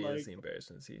probably is the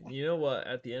embarrassment season. You know what?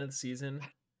 At the end of the season,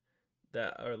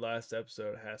 that our last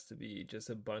episode has to be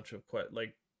just a bunch of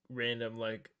random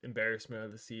embarrassment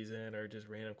of the season or just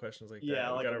random questions like that.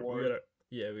 We gotta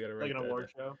write like an award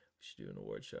show. We should do an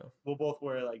award show. We'll both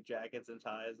wear like jackets and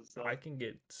ties and stuff. I can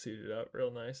get suited up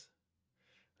real nice.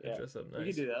 Yeah, dress up nice.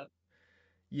 We can do that.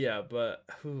 Yeah, but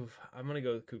I'm gonna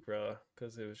go with Cucurella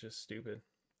because it was just stupid.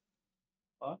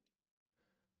 What?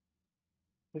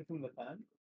 Picking the pen?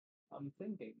 I'm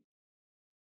thinking.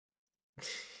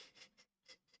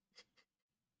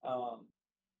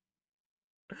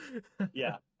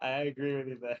 Yeah, I agree with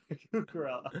you there,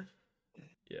 Cucurella.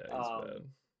 Yeah, he's bad.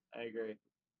 I agree.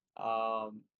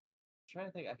 Trying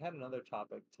to think, I had another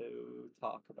topic to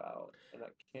talk about, and I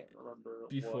can't remember.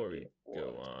 Before we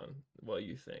go on, what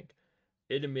you think?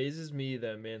 It amazes me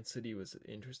that Man City was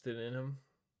interested in him.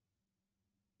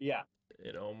 Yeah.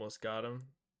 It almost got him.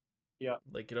 Yeah.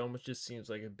 Like, it almost just seems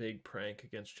like a big prank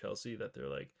against Chelsea that they're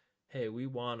like, hey, we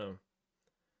want him.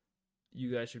 You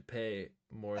guys should pay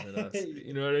more than us.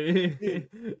 You know what I mean?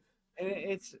 And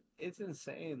it's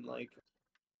insane. Like,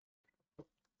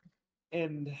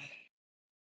 and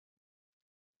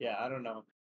yeah, I don't know.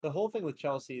 the whole thing with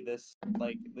Chelsea this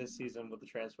season with the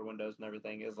transfer windows and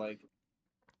everything is like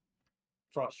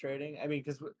frustrating. I mean,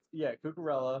 because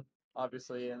Cucurella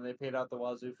obviously, and they paid out the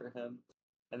wazoo for him,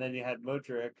 and then you had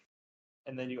Modric,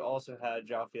 and then you also had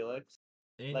João Felix,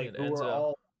 And who were Enzo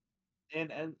all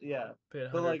and yeah, paid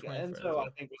but 120 for Enzo, Enzo. I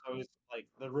think was always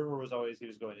the rumor was always he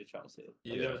was going to Chelsea.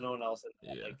 There was no one else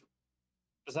in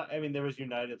that, I mean, there was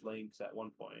United links at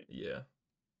one point. Yeah,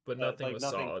 but nothing was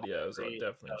nothing solid. Yeah, it was concrete.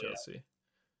 definitely Chelsea. Yeah.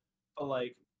 But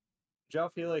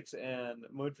João Felix and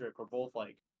Mudryk were both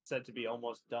said to be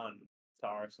almost done to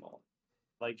Arsenal.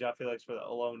 João Felix for the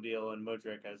loan deal and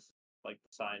Mudryk as the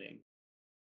signing,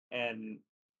 and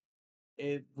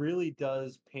it really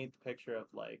does paint the picture of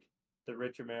the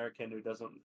rich American who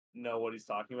doesn't know what he's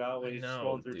talking about when he's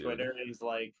scrolling through Twitter and he's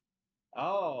like,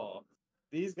 "Oh,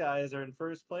 these guys are in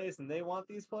first place and they want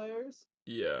these players.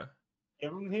 Yeah,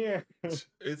 give them here."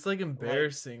 It's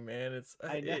embarrassing, man. It's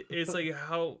like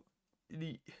how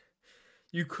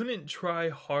you couldn't try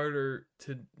harder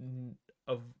to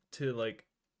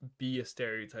be a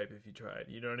stereotype if you tried.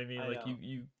 You know what I mean?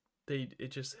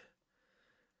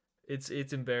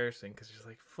 It's embarrassing because you're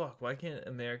like, fuck, why can't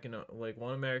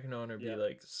one American owner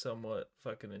be somewhat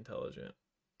fucking intelligent?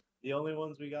 The only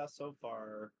ones we got so far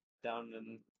are down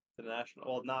in the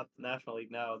not National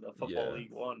League now, the Football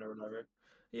League One or whatever.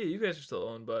 Yeah, you guys are still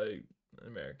owned by an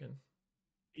American.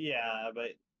 Yeah,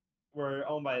 but we're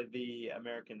owned by the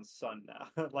American Sun now.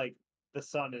 The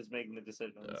Sun is making the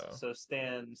decisions. Oh. So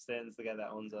Stan's the guy that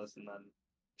owns us, and then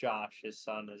Josh, his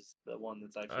son, is the one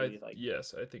that's actually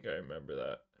Yes, I think I remember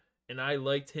that. And I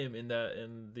liked him in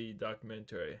the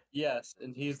documentary. Yes,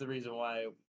 and he's the reason why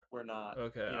we're not.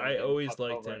 Okay, I always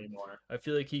liked him anymore. I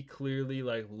feel like he clearly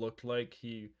looked like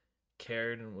he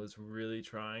cared and was really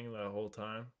trying the whole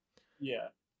time. Yeah.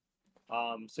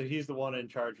 So he's the one in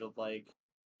charge of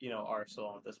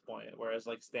Arsenal at this point, whereas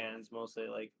Stan's mostly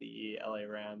the LA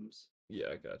Rams. Yeah,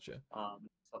 I gotcha.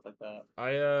 Stuff like that.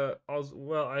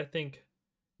 I think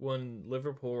when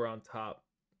Liverpool were on top,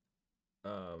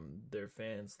 their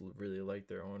fans really liked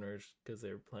their owners because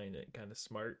they were playing it kind of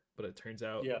smart, but it turns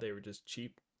out they were just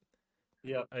cheap.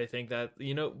 Yeah, I think that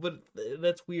but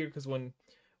that's weird because when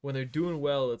they're doing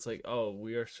well, it's like, oh,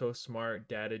 we are so smart,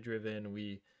 data driven.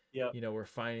 We're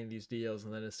finding these deals,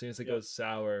 and then as soon as it goes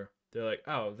sour, they're like,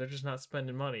 oh, they're just not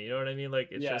spending money. You know what I mean?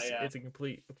 It's a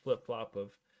complete flip flop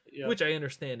of, which I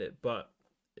understand it, but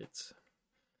it's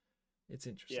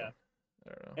interesting. Yeah, I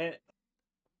don't know.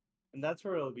 And that's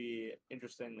where it'll be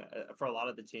interesting for a lot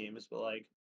of the teams, but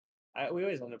we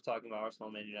always end up talking about Arsenal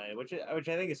and Man United, which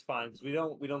I think is fine because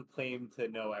we don't claim to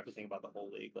know everything about the whole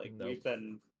league. We've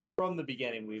been from the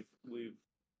beginning, we've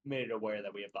made it aware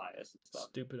that we have bias and stuff.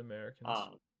 Stupid Americans.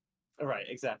 Right,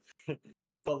 exactly.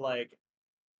 But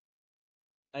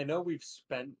I know we've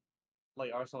spent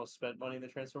Arsenal has spent money in the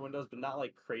transfer windows, but not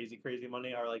crazy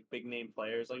money or big name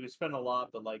players. We spent a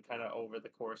lot, but kind of over the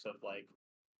course of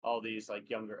all these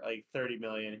younger 30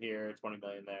 million here, 20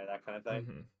 million there, that kind of thing.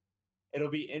 Mm-hmm.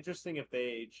 It'll be interesting if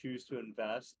they choose to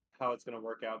invest, how it's going to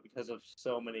work out because of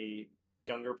so many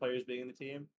younger players being in the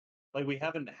team. We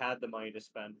haven't had the money to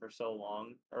spend for so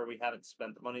long, or we haven't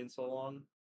spent the money in so long.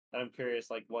 And I'm curious,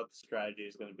 what the strategy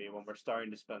is going to be when we're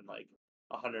starting to spend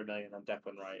 100 million on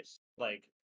Declan Rice,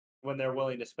 when they're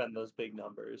willing to spend those big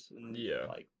numbers. And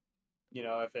if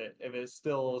it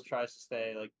still tries to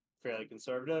stay fairly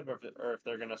conservative, or if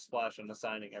they're going to splash on the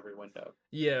signing every window.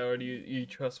 Yeah, or do you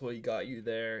trust what got you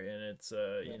there, and it's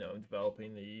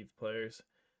developing the youth players.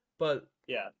 But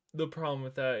the problem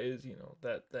with that is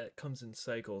that comes in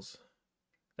cycles.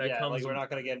 We're not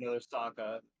going to get another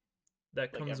Saka.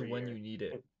 That comes when you need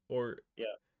it, or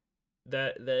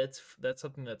that's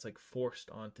something that's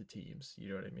forced onto teams. You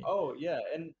know what I mean? Oh yeah,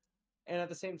 and at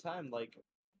the same time,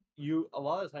 a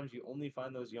lot of times you only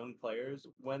find those young players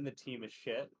when the team is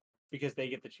shit. Because they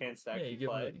get the chance to actually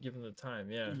play. Give them the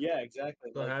time, yeah. Yeah,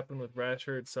 exactly. What happened with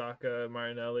Rashford, Saka,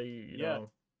 Marinelli, you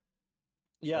know.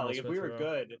 Yeah, if we were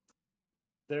good,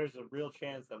 there's a real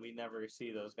chance that we never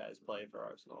see those guys play for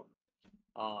Arsenal.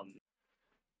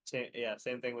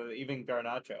 Same thing with even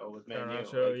Garnacho with Man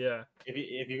U. Yeah.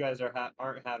 If you guys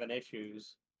aren't having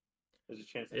issues, there's a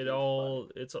chance.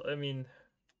 I mean,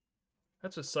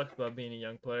 that's what sucks about being a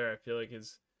young player. I feel like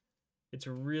it's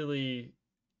really.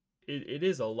 It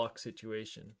is a luck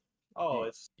situation. Oh,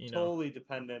 it's totally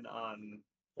dependent on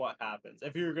what happens.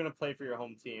 If you're going to play for your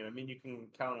home team, I mean, you can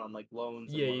count on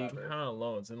loans. Yeah, you can count on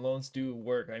loans, and loans do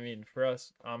work. I mean, for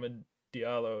us, Amad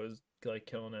Diallo is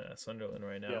killing it at Sunderland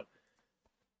right now.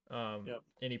 Yep.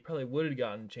 And he probably would have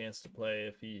gotten a chance to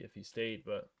play if he stayed,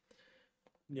 but.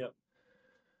 Yep.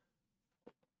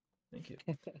 Thank you.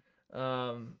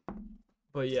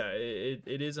 But yeah,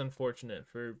 it is unfortunate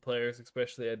for players,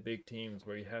 especially at big teams,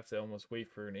 where you have to almost wait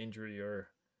for an injury or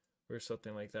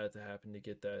something like that to happen to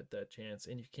get that chance,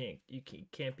 and you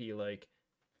can't be like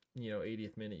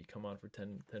 80th minute you come on for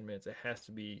 10 minutes. It has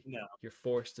to be No. you're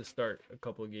forced to start a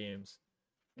couple of games,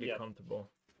 get Yep. comfortable.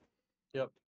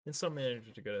 Yep. And some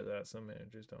managers are good at that. Some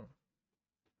managers don't.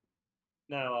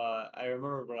 Now, I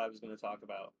remember what I was going to talk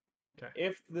about. Okay.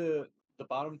 If the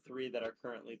bottom three that are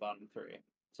currently bottom three,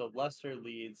 so Leicester,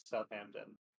 Leeds,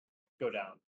 Southampton, go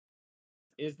down,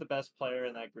 is the best player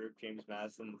in that group James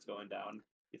Maddison that's going down?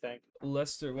 You think?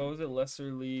 Leicester, what was it?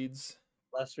 Leicester, Leeds.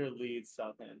 Leicester, Leeds,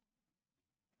 Southampton.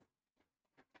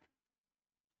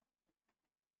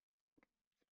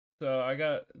 So I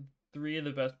got three of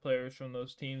the best players from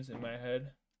those teams in my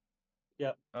head.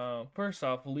 Yep. First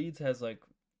off, Leeds has like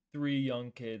three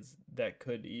young kids that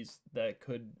could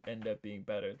end up being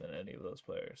better than any of those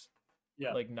players.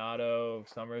 Yeah. Like Nato,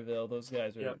 Somerville, those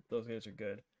guys are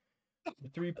good. The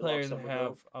three I love players I have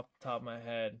Somerville. off the top of my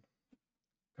head,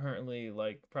 currently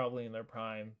like probably in their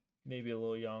prime, maybe a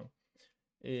little young,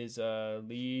 is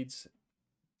Leeds,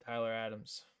 Tyler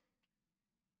Adams.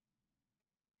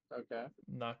 Okay.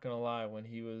 Not gonna lie, when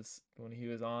he was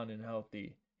on and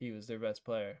healthy, he was their best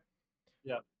player.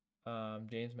 Yep.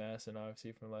 James Maddison,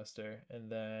 obviously from Leicester,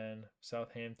 and then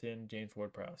Southampton, James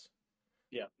Ward-Prowse.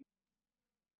 Yeah.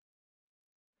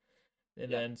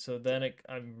 And then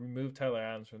I removed Tyler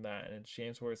Adams from that, and it's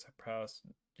James Ward-Prowse,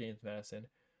 James Maddison.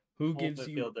 Who gives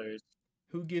you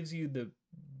the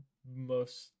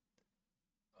most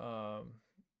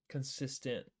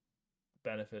consistent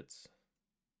benefits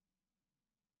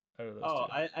out of those two?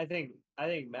 I think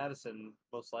Maddison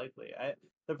most likely.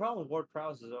 The problem with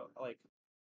Ward-Prowse is like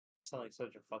sound like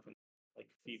such a fucking like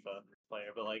FIFA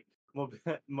player, but like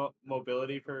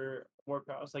mobility for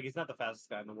Ward-Prowse, like he's not the fastest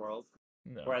guy in the world.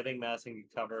 No. Where I think Maddison can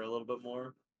cover a little bit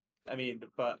more. I mean,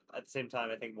 but at the same time,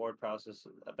 I think Ward-Prowse is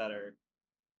a better,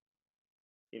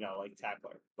 like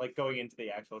tackler, like going into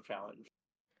the actual challenge.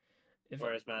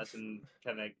 Whereas Maddison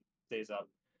kind of stays up.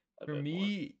 For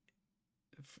me,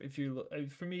 if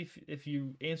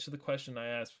you answer the question I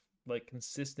asked, like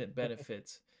consistent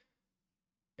benefits,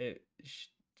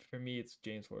 for me it's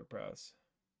James Ward-Prowse.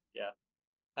 Yeah,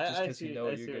 just because you know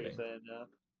what you're getting. Saying, yeah.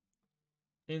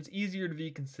 And it's easier to be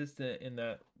consistent in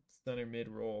that center mid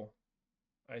role,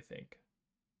 I think.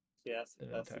 Yes,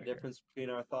 that's the difference between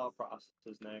our thought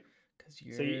processes, Nick.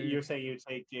 So you're saying you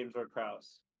take James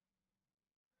Ward-Prowse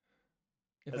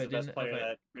as the best player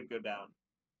that could go down?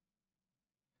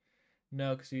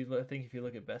 No, because I think if you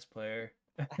look at best player,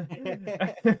 I think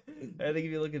if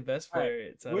you look at best player,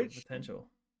 it's out of potential.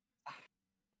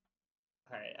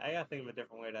 All right, I gotta think of a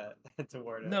different way to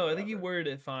word it. No, I think you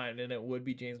worded it fine, and it would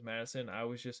be James Maddison. I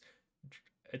was just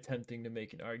attempting to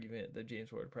make an argument that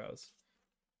James Ward-Prowse.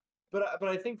 But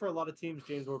I think for a lot of teams,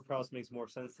 James Ward-Prowse makes more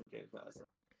sense than James Maddison.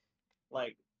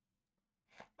 Like,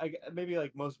 maybe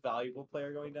like most valuable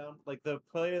player going down, like the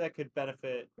player that could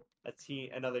benefit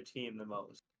another team the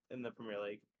most in the Premier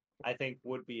League, I think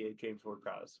would be a James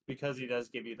Ward-Prowse because he does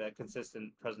give you that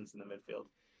consistent presence in the midfield.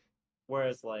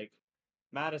 Whereas like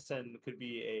Maddison could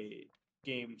be a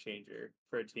game changer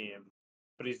for a team,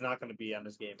 but he's not going to be on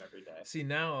his game every day. See,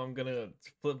 now I'm gonna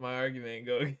flip my argument and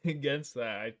go against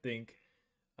that. I think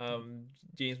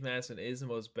James Maddison is the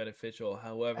most beneficial.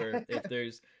 However, if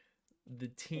there's the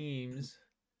teams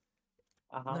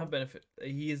not benefit,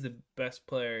 he is the best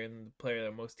player and the player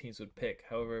that most teams would pick.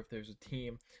 However, if there's a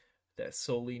team that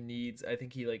solely needs, I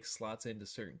think he like slots into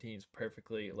certain teams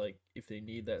perfectly. Like if they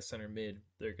need that center mid,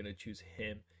 they're gonna choose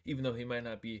him, even though he might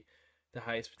not be the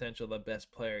highest potential, the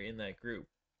best player in that group.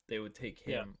 They would take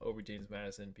him over James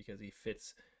Maddison because he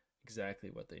fits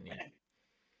exactly what they need.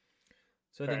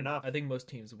 So I think most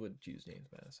teams would choose James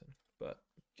Maddison, but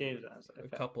James Maddison, a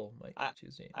couple might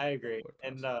choose James. I agree,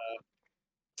 and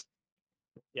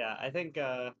yeah, I think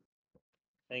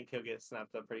he'll get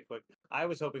snapped up pretty quick. I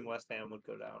was hoping West Ham would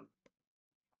go down,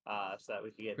 so that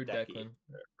we could get Declan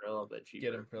for a little bit cheaper.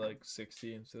 Get him for like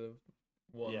 60 instead of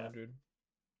 100.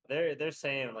 Yeah. They're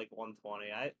saying like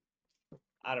 120.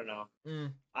 I don't know.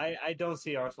 I don't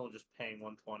see Arsenal just paying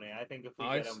 120. I think if we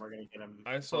get him, we're gonna get him.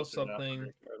 I saw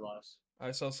something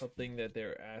that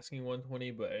they're asking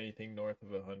 120, but anything north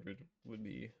of 100 would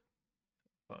be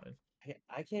fine.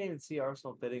 I can't even see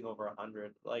Arsenal bidding over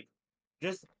 100. Like,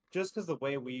 just because the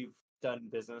way we've done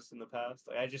business in the past,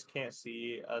 like, I just can't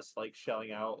see us like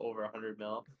shelling out over 100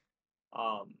 mil.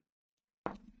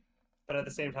 But at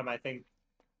the same time, I think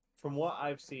from what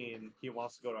I've seen, he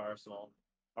wants to go to Arsenal.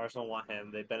 Arsenal want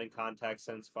him. They've been in contact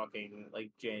since fucking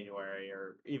like January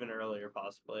or even earlier,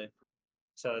 possibly.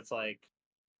 So it's like,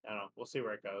 I don't know. We'll see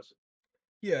where it goes.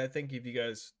 Yeah, I think if you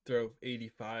guys throw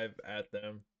 85 at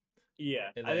them, Yeah,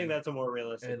 and I think then that's a more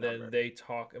realistic number. they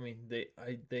talk. I mean,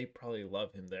 they probably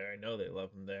love him there. I know they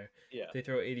love him there. Yeah. They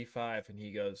throw 85, and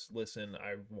he goes, "Listen,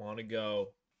 I want to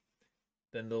go."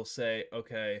 Then they'll say,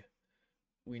 "Okay,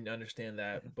 we understand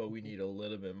that, but we need a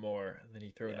little bit more." And then he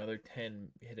throw Yeah. another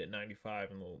 10, hit at 95,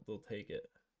 and they'll take it.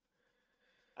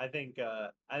 I think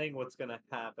what's gonna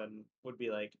happen would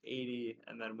be like 80,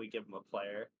 and then we give him a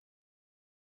player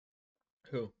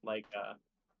Who? like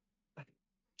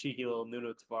cheeky little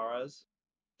Nuno Tavares,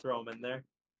 throw him in there,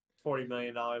 $40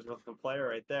 million worth of a player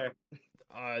right there.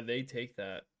 They take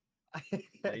that.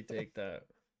 They take that.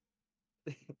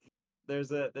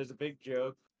 There's a big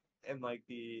joke in like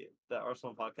the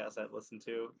Arsenal podcast I listened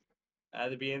to at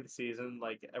the beginning of the season.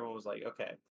 Like everyone was like,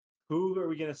 okay, who are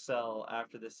we gonna sell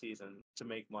after this season to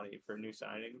make money for new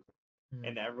signing?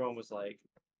 And everyone was like,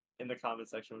 in the comment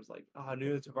section was like, oh,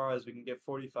 Nuno Tavares, we can get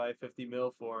 45, 50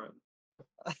 mil for him.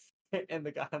 And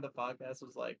the guy on the podcast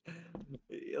was like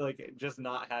just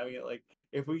not having it. Like,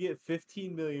 if we get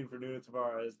 15 million for Nuno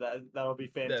Tavares, that'll be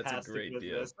That's a fantastic great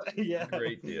deal. business. Yeah,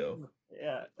 Great deal.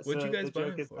 yeah. What'd So you guys the buy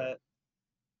joke him is for? that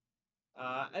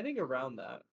I think around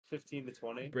that 15 to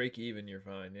 20. Break even, you're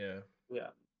fine. Yeah.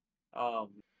 Yeah. Um,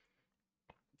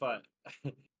 but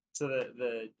so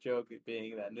the joke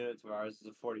being that Nuno Tavares is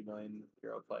a 40 million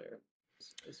euro player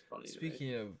is funny to me.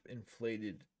 Speaking of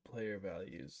inflated player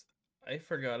values, I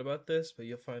forgot about this, but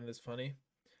you'll find this funny.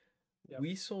 Yep.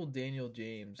 We sold Daniel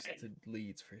James to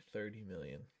Leeds for 30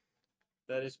 million.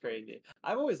 That is crazy.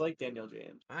 I've always liked Daniel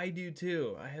James. I do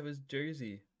too. I have his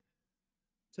jersey.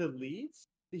 To Leeds?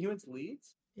 He went to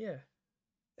Leeds? Yeah.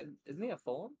 And isn't he at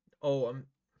Fulham? Oh,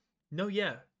 no,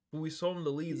 yeah. But we sold him to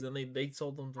Leeds, and they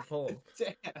sold him to Fulham.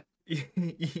 Damn.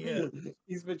 Yeah.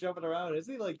 He's been jumping around.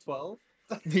 Isn't he like 12?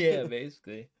 Yeah,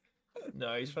 basically.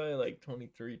 No, he's probably like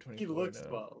 23, 24 He looks now.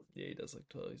 12. Yeah, he does look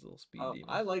 12. He's a little speedy.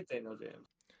 I like Daniel James.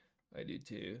 I do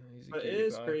too. He's a But cutie it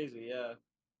is pie. crazy, yeah.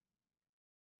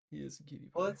 He is a cutie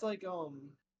pie. Well, it's like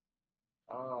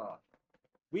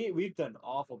we've done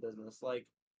awful business. Like,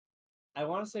 I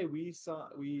want to say we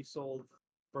sold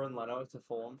Bernd Leno to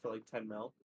Fulham for like 10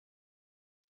 mil.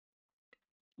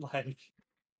 Like,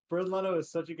 Bernd Leno is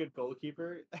such a good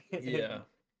goalkeeper. Yeah.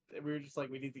 We were just like,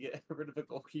 we need to get rid of a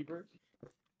goalkeeper.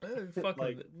 Fucking,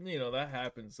 like, that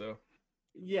happens though.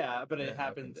 Yeah, but it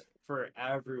happened happens. for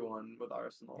everyone with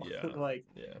Arsenal. Yeah.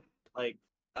 Yeah. Like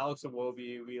Alex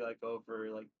Iwobi, we let go for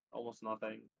like almost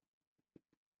nothing.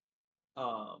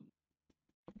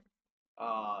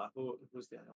 Who's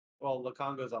the other? Well,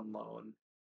 Lukonga's on loan.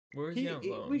 Where's he on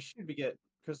loan? We should be get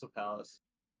Crystal Palace.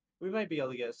 We might be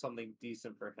able to get something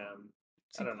decent for him.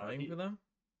 I don't know. Playing for them?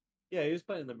 Yeah, he was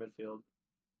playing in the midfield.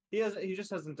 He just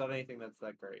hasn't done anything that's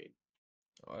that great.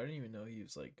 Oh, I didn't even know he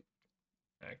was like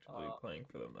actively playing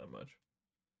for them that much.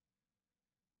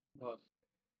 But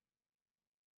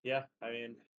yeah, I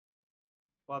mean,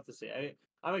 we'll have to see.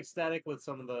 I'm ecstatic with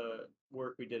some of the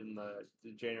work we did in the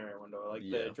January window, like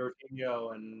the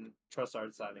Jorginho and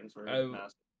Trossard signings were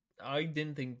massive. I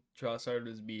didn't think Trossard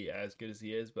was be as good as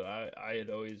he is, but I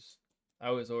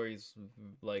was always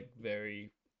like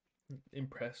very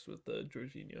impressed with the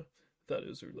Jorginho. Thought it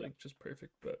was like just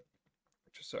perfect, but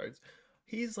Trossard's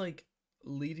he's like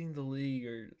leading the league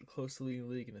or close to leading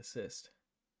the league in assist.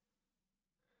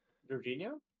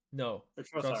 Jorginho? No,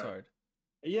 Trossard.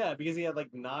 Yeah, because he had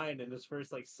like 9 in his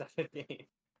first like 7 games.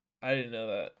 I didn't know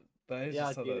that, but I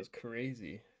just thought that was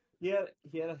crazy. He had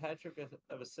a hat trick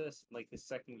of assists in like his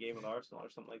second game with Arsenal or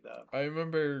something like that. I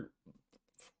remember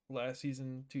last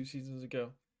season, 2 seasons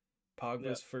ago,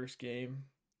 Pogba's first game.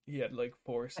 He had like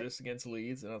 4 assists against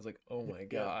Leeds, and I was like, "Oh my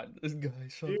god, this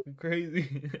guy's fucking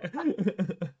crazy!"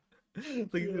 Like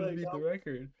he's gonna beat the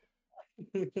record.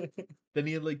 Then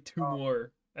he had like 2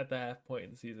 more at the half point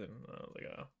in the season. And I was like,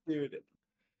 "Oh, dude,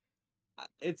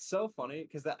 it's so funny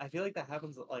because I feel like that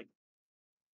happens like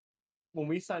when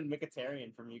we signed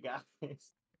Mkhitaryan from you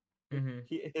guys." Mm-hmm.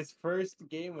 His first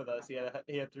game with us, he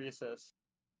had 3 assists,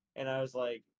 and I was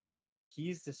like,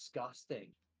 "He's disgusting.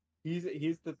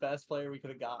 He's the best player we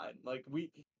could have gotten. Like we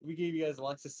gave you guys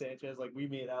Alexis Sanchez. Like we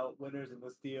made out winners in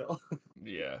this deal."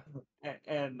 Yeah.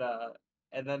 And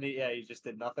then he just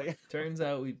did nothing. Turns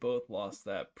out we both lost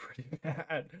that pretty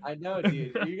bad. I know,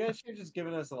 dude. You guys should have just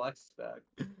given us Alexis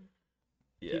back.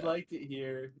 Yeah. He liked it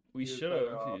here. We should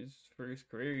have. His first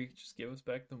career, he just give us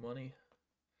back the money.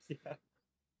 Yeah.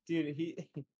 Dude,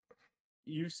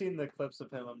 you've seen the clips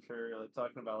of him, I'm sure, like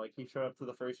talking about like he showed up to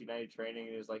the first United training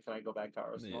and he was like, "Can I go back to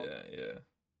Arsenal?" Yeah.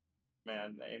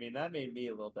 Man, I mean that made me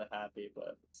a little bit happy,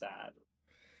 but sad.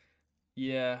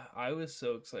 Yeah, I was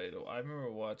so excited. I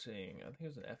remember watching. I think it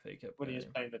was an FA Cup when game. he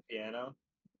was playing the piano.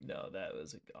 No, that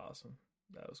was awesome.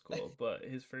 That was cool. But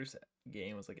his first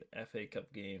game was like an FA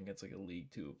Cup game against like a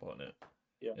League Two opponent.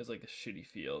 Yeah. It was like a shitty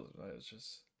field. I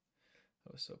was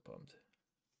so pumped.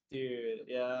 Dude,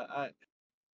 yeah,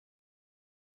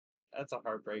 that's a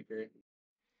heartbreaker.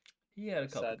 He had a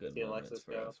couple Sad to good see moments Alexis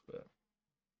for go. us, but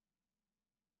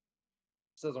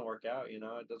This doesn't work out, you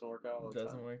know. It doesn't work out all it the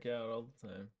doesn't time. work out all the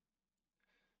time.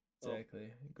 Oh, Exactly.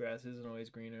 Grass isn't always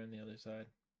greener on the other side.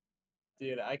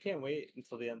 dude, I can't wait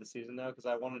until the end of the season now because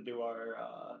I want to do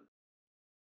our.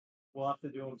 We'll have to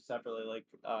do them separately, like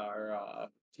our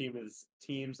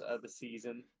teams of the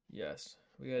season, Yes,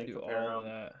 we gotta and do compare all of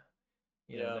them. that.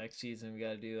 Yeah, Next season we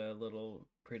gotta do a little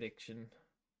prediction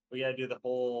we gotta do the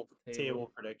whole table.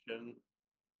 table prediction.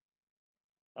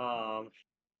 A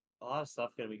lot of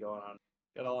stuff gonna be going on.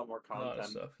 Got a lot more A lot of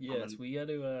content stuff. Yes, coming. we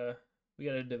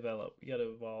gotta develop. We gotta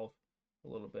evolve a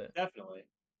little bit. Definitely.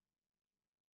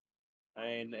 I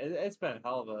mean, it's been a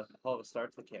hell of a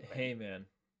start to the campaign. Hey man,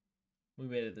 we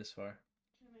made it this far.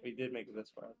 We did make it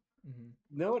this far.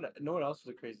 Mm-hmm. Know what else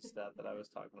was a crazy stat that I was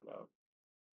talking about?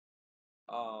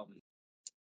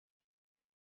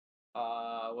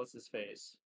 What's his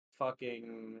face?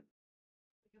 Fucking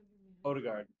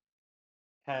Odegaard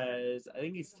I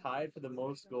think he's tied for the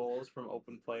most goals from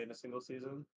open play in a single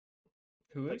season,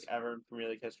 Who like is? ever in Premier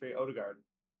League history. Odegaard,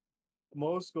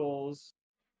 most goals,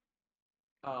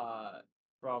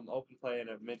 from open play in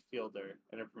a midfielder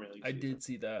in a Premier League I season. did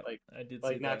see that. Like, I did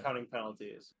see not that. counting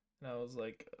penalties. And I was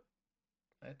like,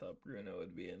 I thought Bruno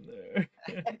would be in there.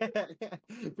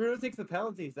 Bruno takes the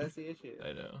penalties. That's the issue.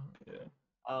 I know. Yeah.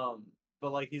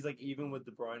 But like he's like even with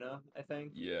De Bruyne, I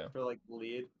think. Yeah. For like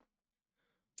lead.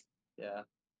 Yeah.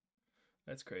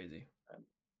 That's crazy.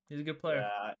 He's a good player.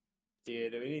 Yeah,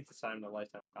 dude, we need to sign him a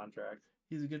lifetime contract.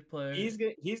 He's a good player. He's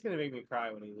gonna make me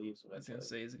cry when he leaves. I was gonna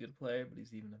say he's a good player, but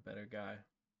he's even a better guy.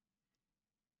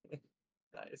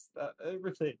 Nice. It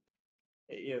really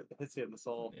hits you in the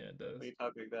soul. Yeah, it does. When you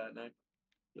talk like that, Nick.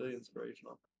 Really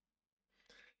inspirational.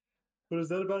 But is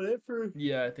that about it for?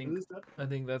 Yeah, I think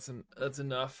that's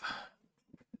enough.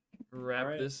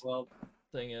 Wrap this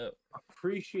thing up.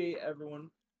 Appreciate everyone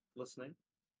listening.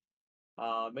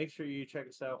 Make sure you check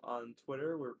us out on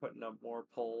Twitter. We're putting up more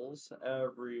polls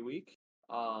every week.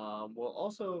 We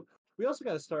also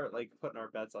got to start like putting our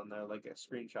bets on there, like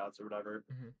screenshots or whatever.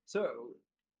 Mm-hmm. So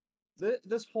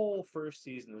this whole first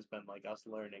season has been like us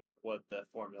learning what the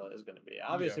formula is going to be.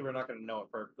 Obviously, we're not going to know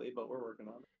it perfectly, but we're working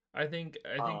on it. I think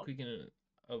we can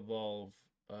evolve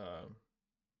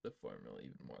the formula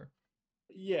even more.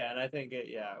 Yeah, and I think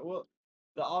well,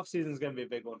 the off season is going to be a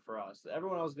big one for us.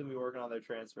 Everyone else is going to be working on their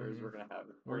transfers. Mm-hmm.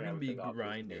 We're going to be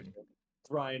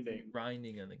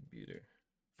grinding on the computer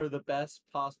for the best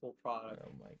possible product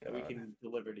that we God. can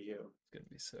deliver to you. It's going to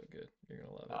be so good. You're going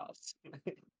to love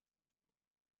it.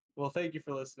 Well, thank you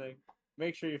for listening.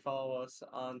 Make sure you follow us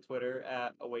on Twitter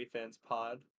at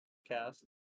AwayFansPodcast.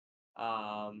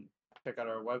 Check out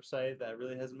our website that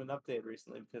really hasn't been updated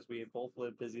recently because we both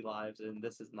live busy lives and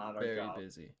this is not our job.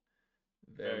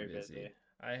 Very busy.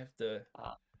 I have to.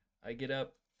 I get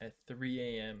up at 3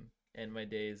 a.m. and my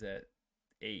day is at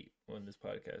 8 when this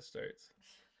podcast starts.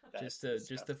 Just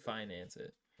to finance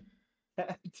it.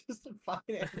 Just to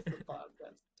finance the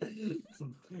podcast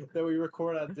that we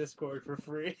record on Discord for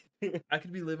free. I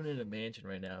could be living in a mansion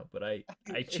right now, but I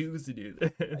choose to do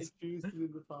this. I choose to do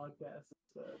the podcast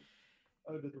instead.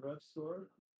 Oh, did the ref score?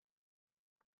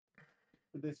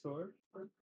 Did they score?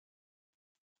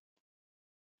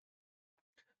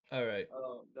 All right.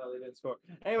 Oh, no, they didn't score.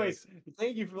 Anyways,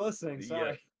 Thank you for listening. Sorry.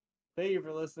 Yeah. Thank you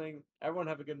for listening. Everyone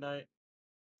have a good night.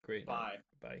 Great. Bye.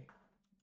 Night. Bye.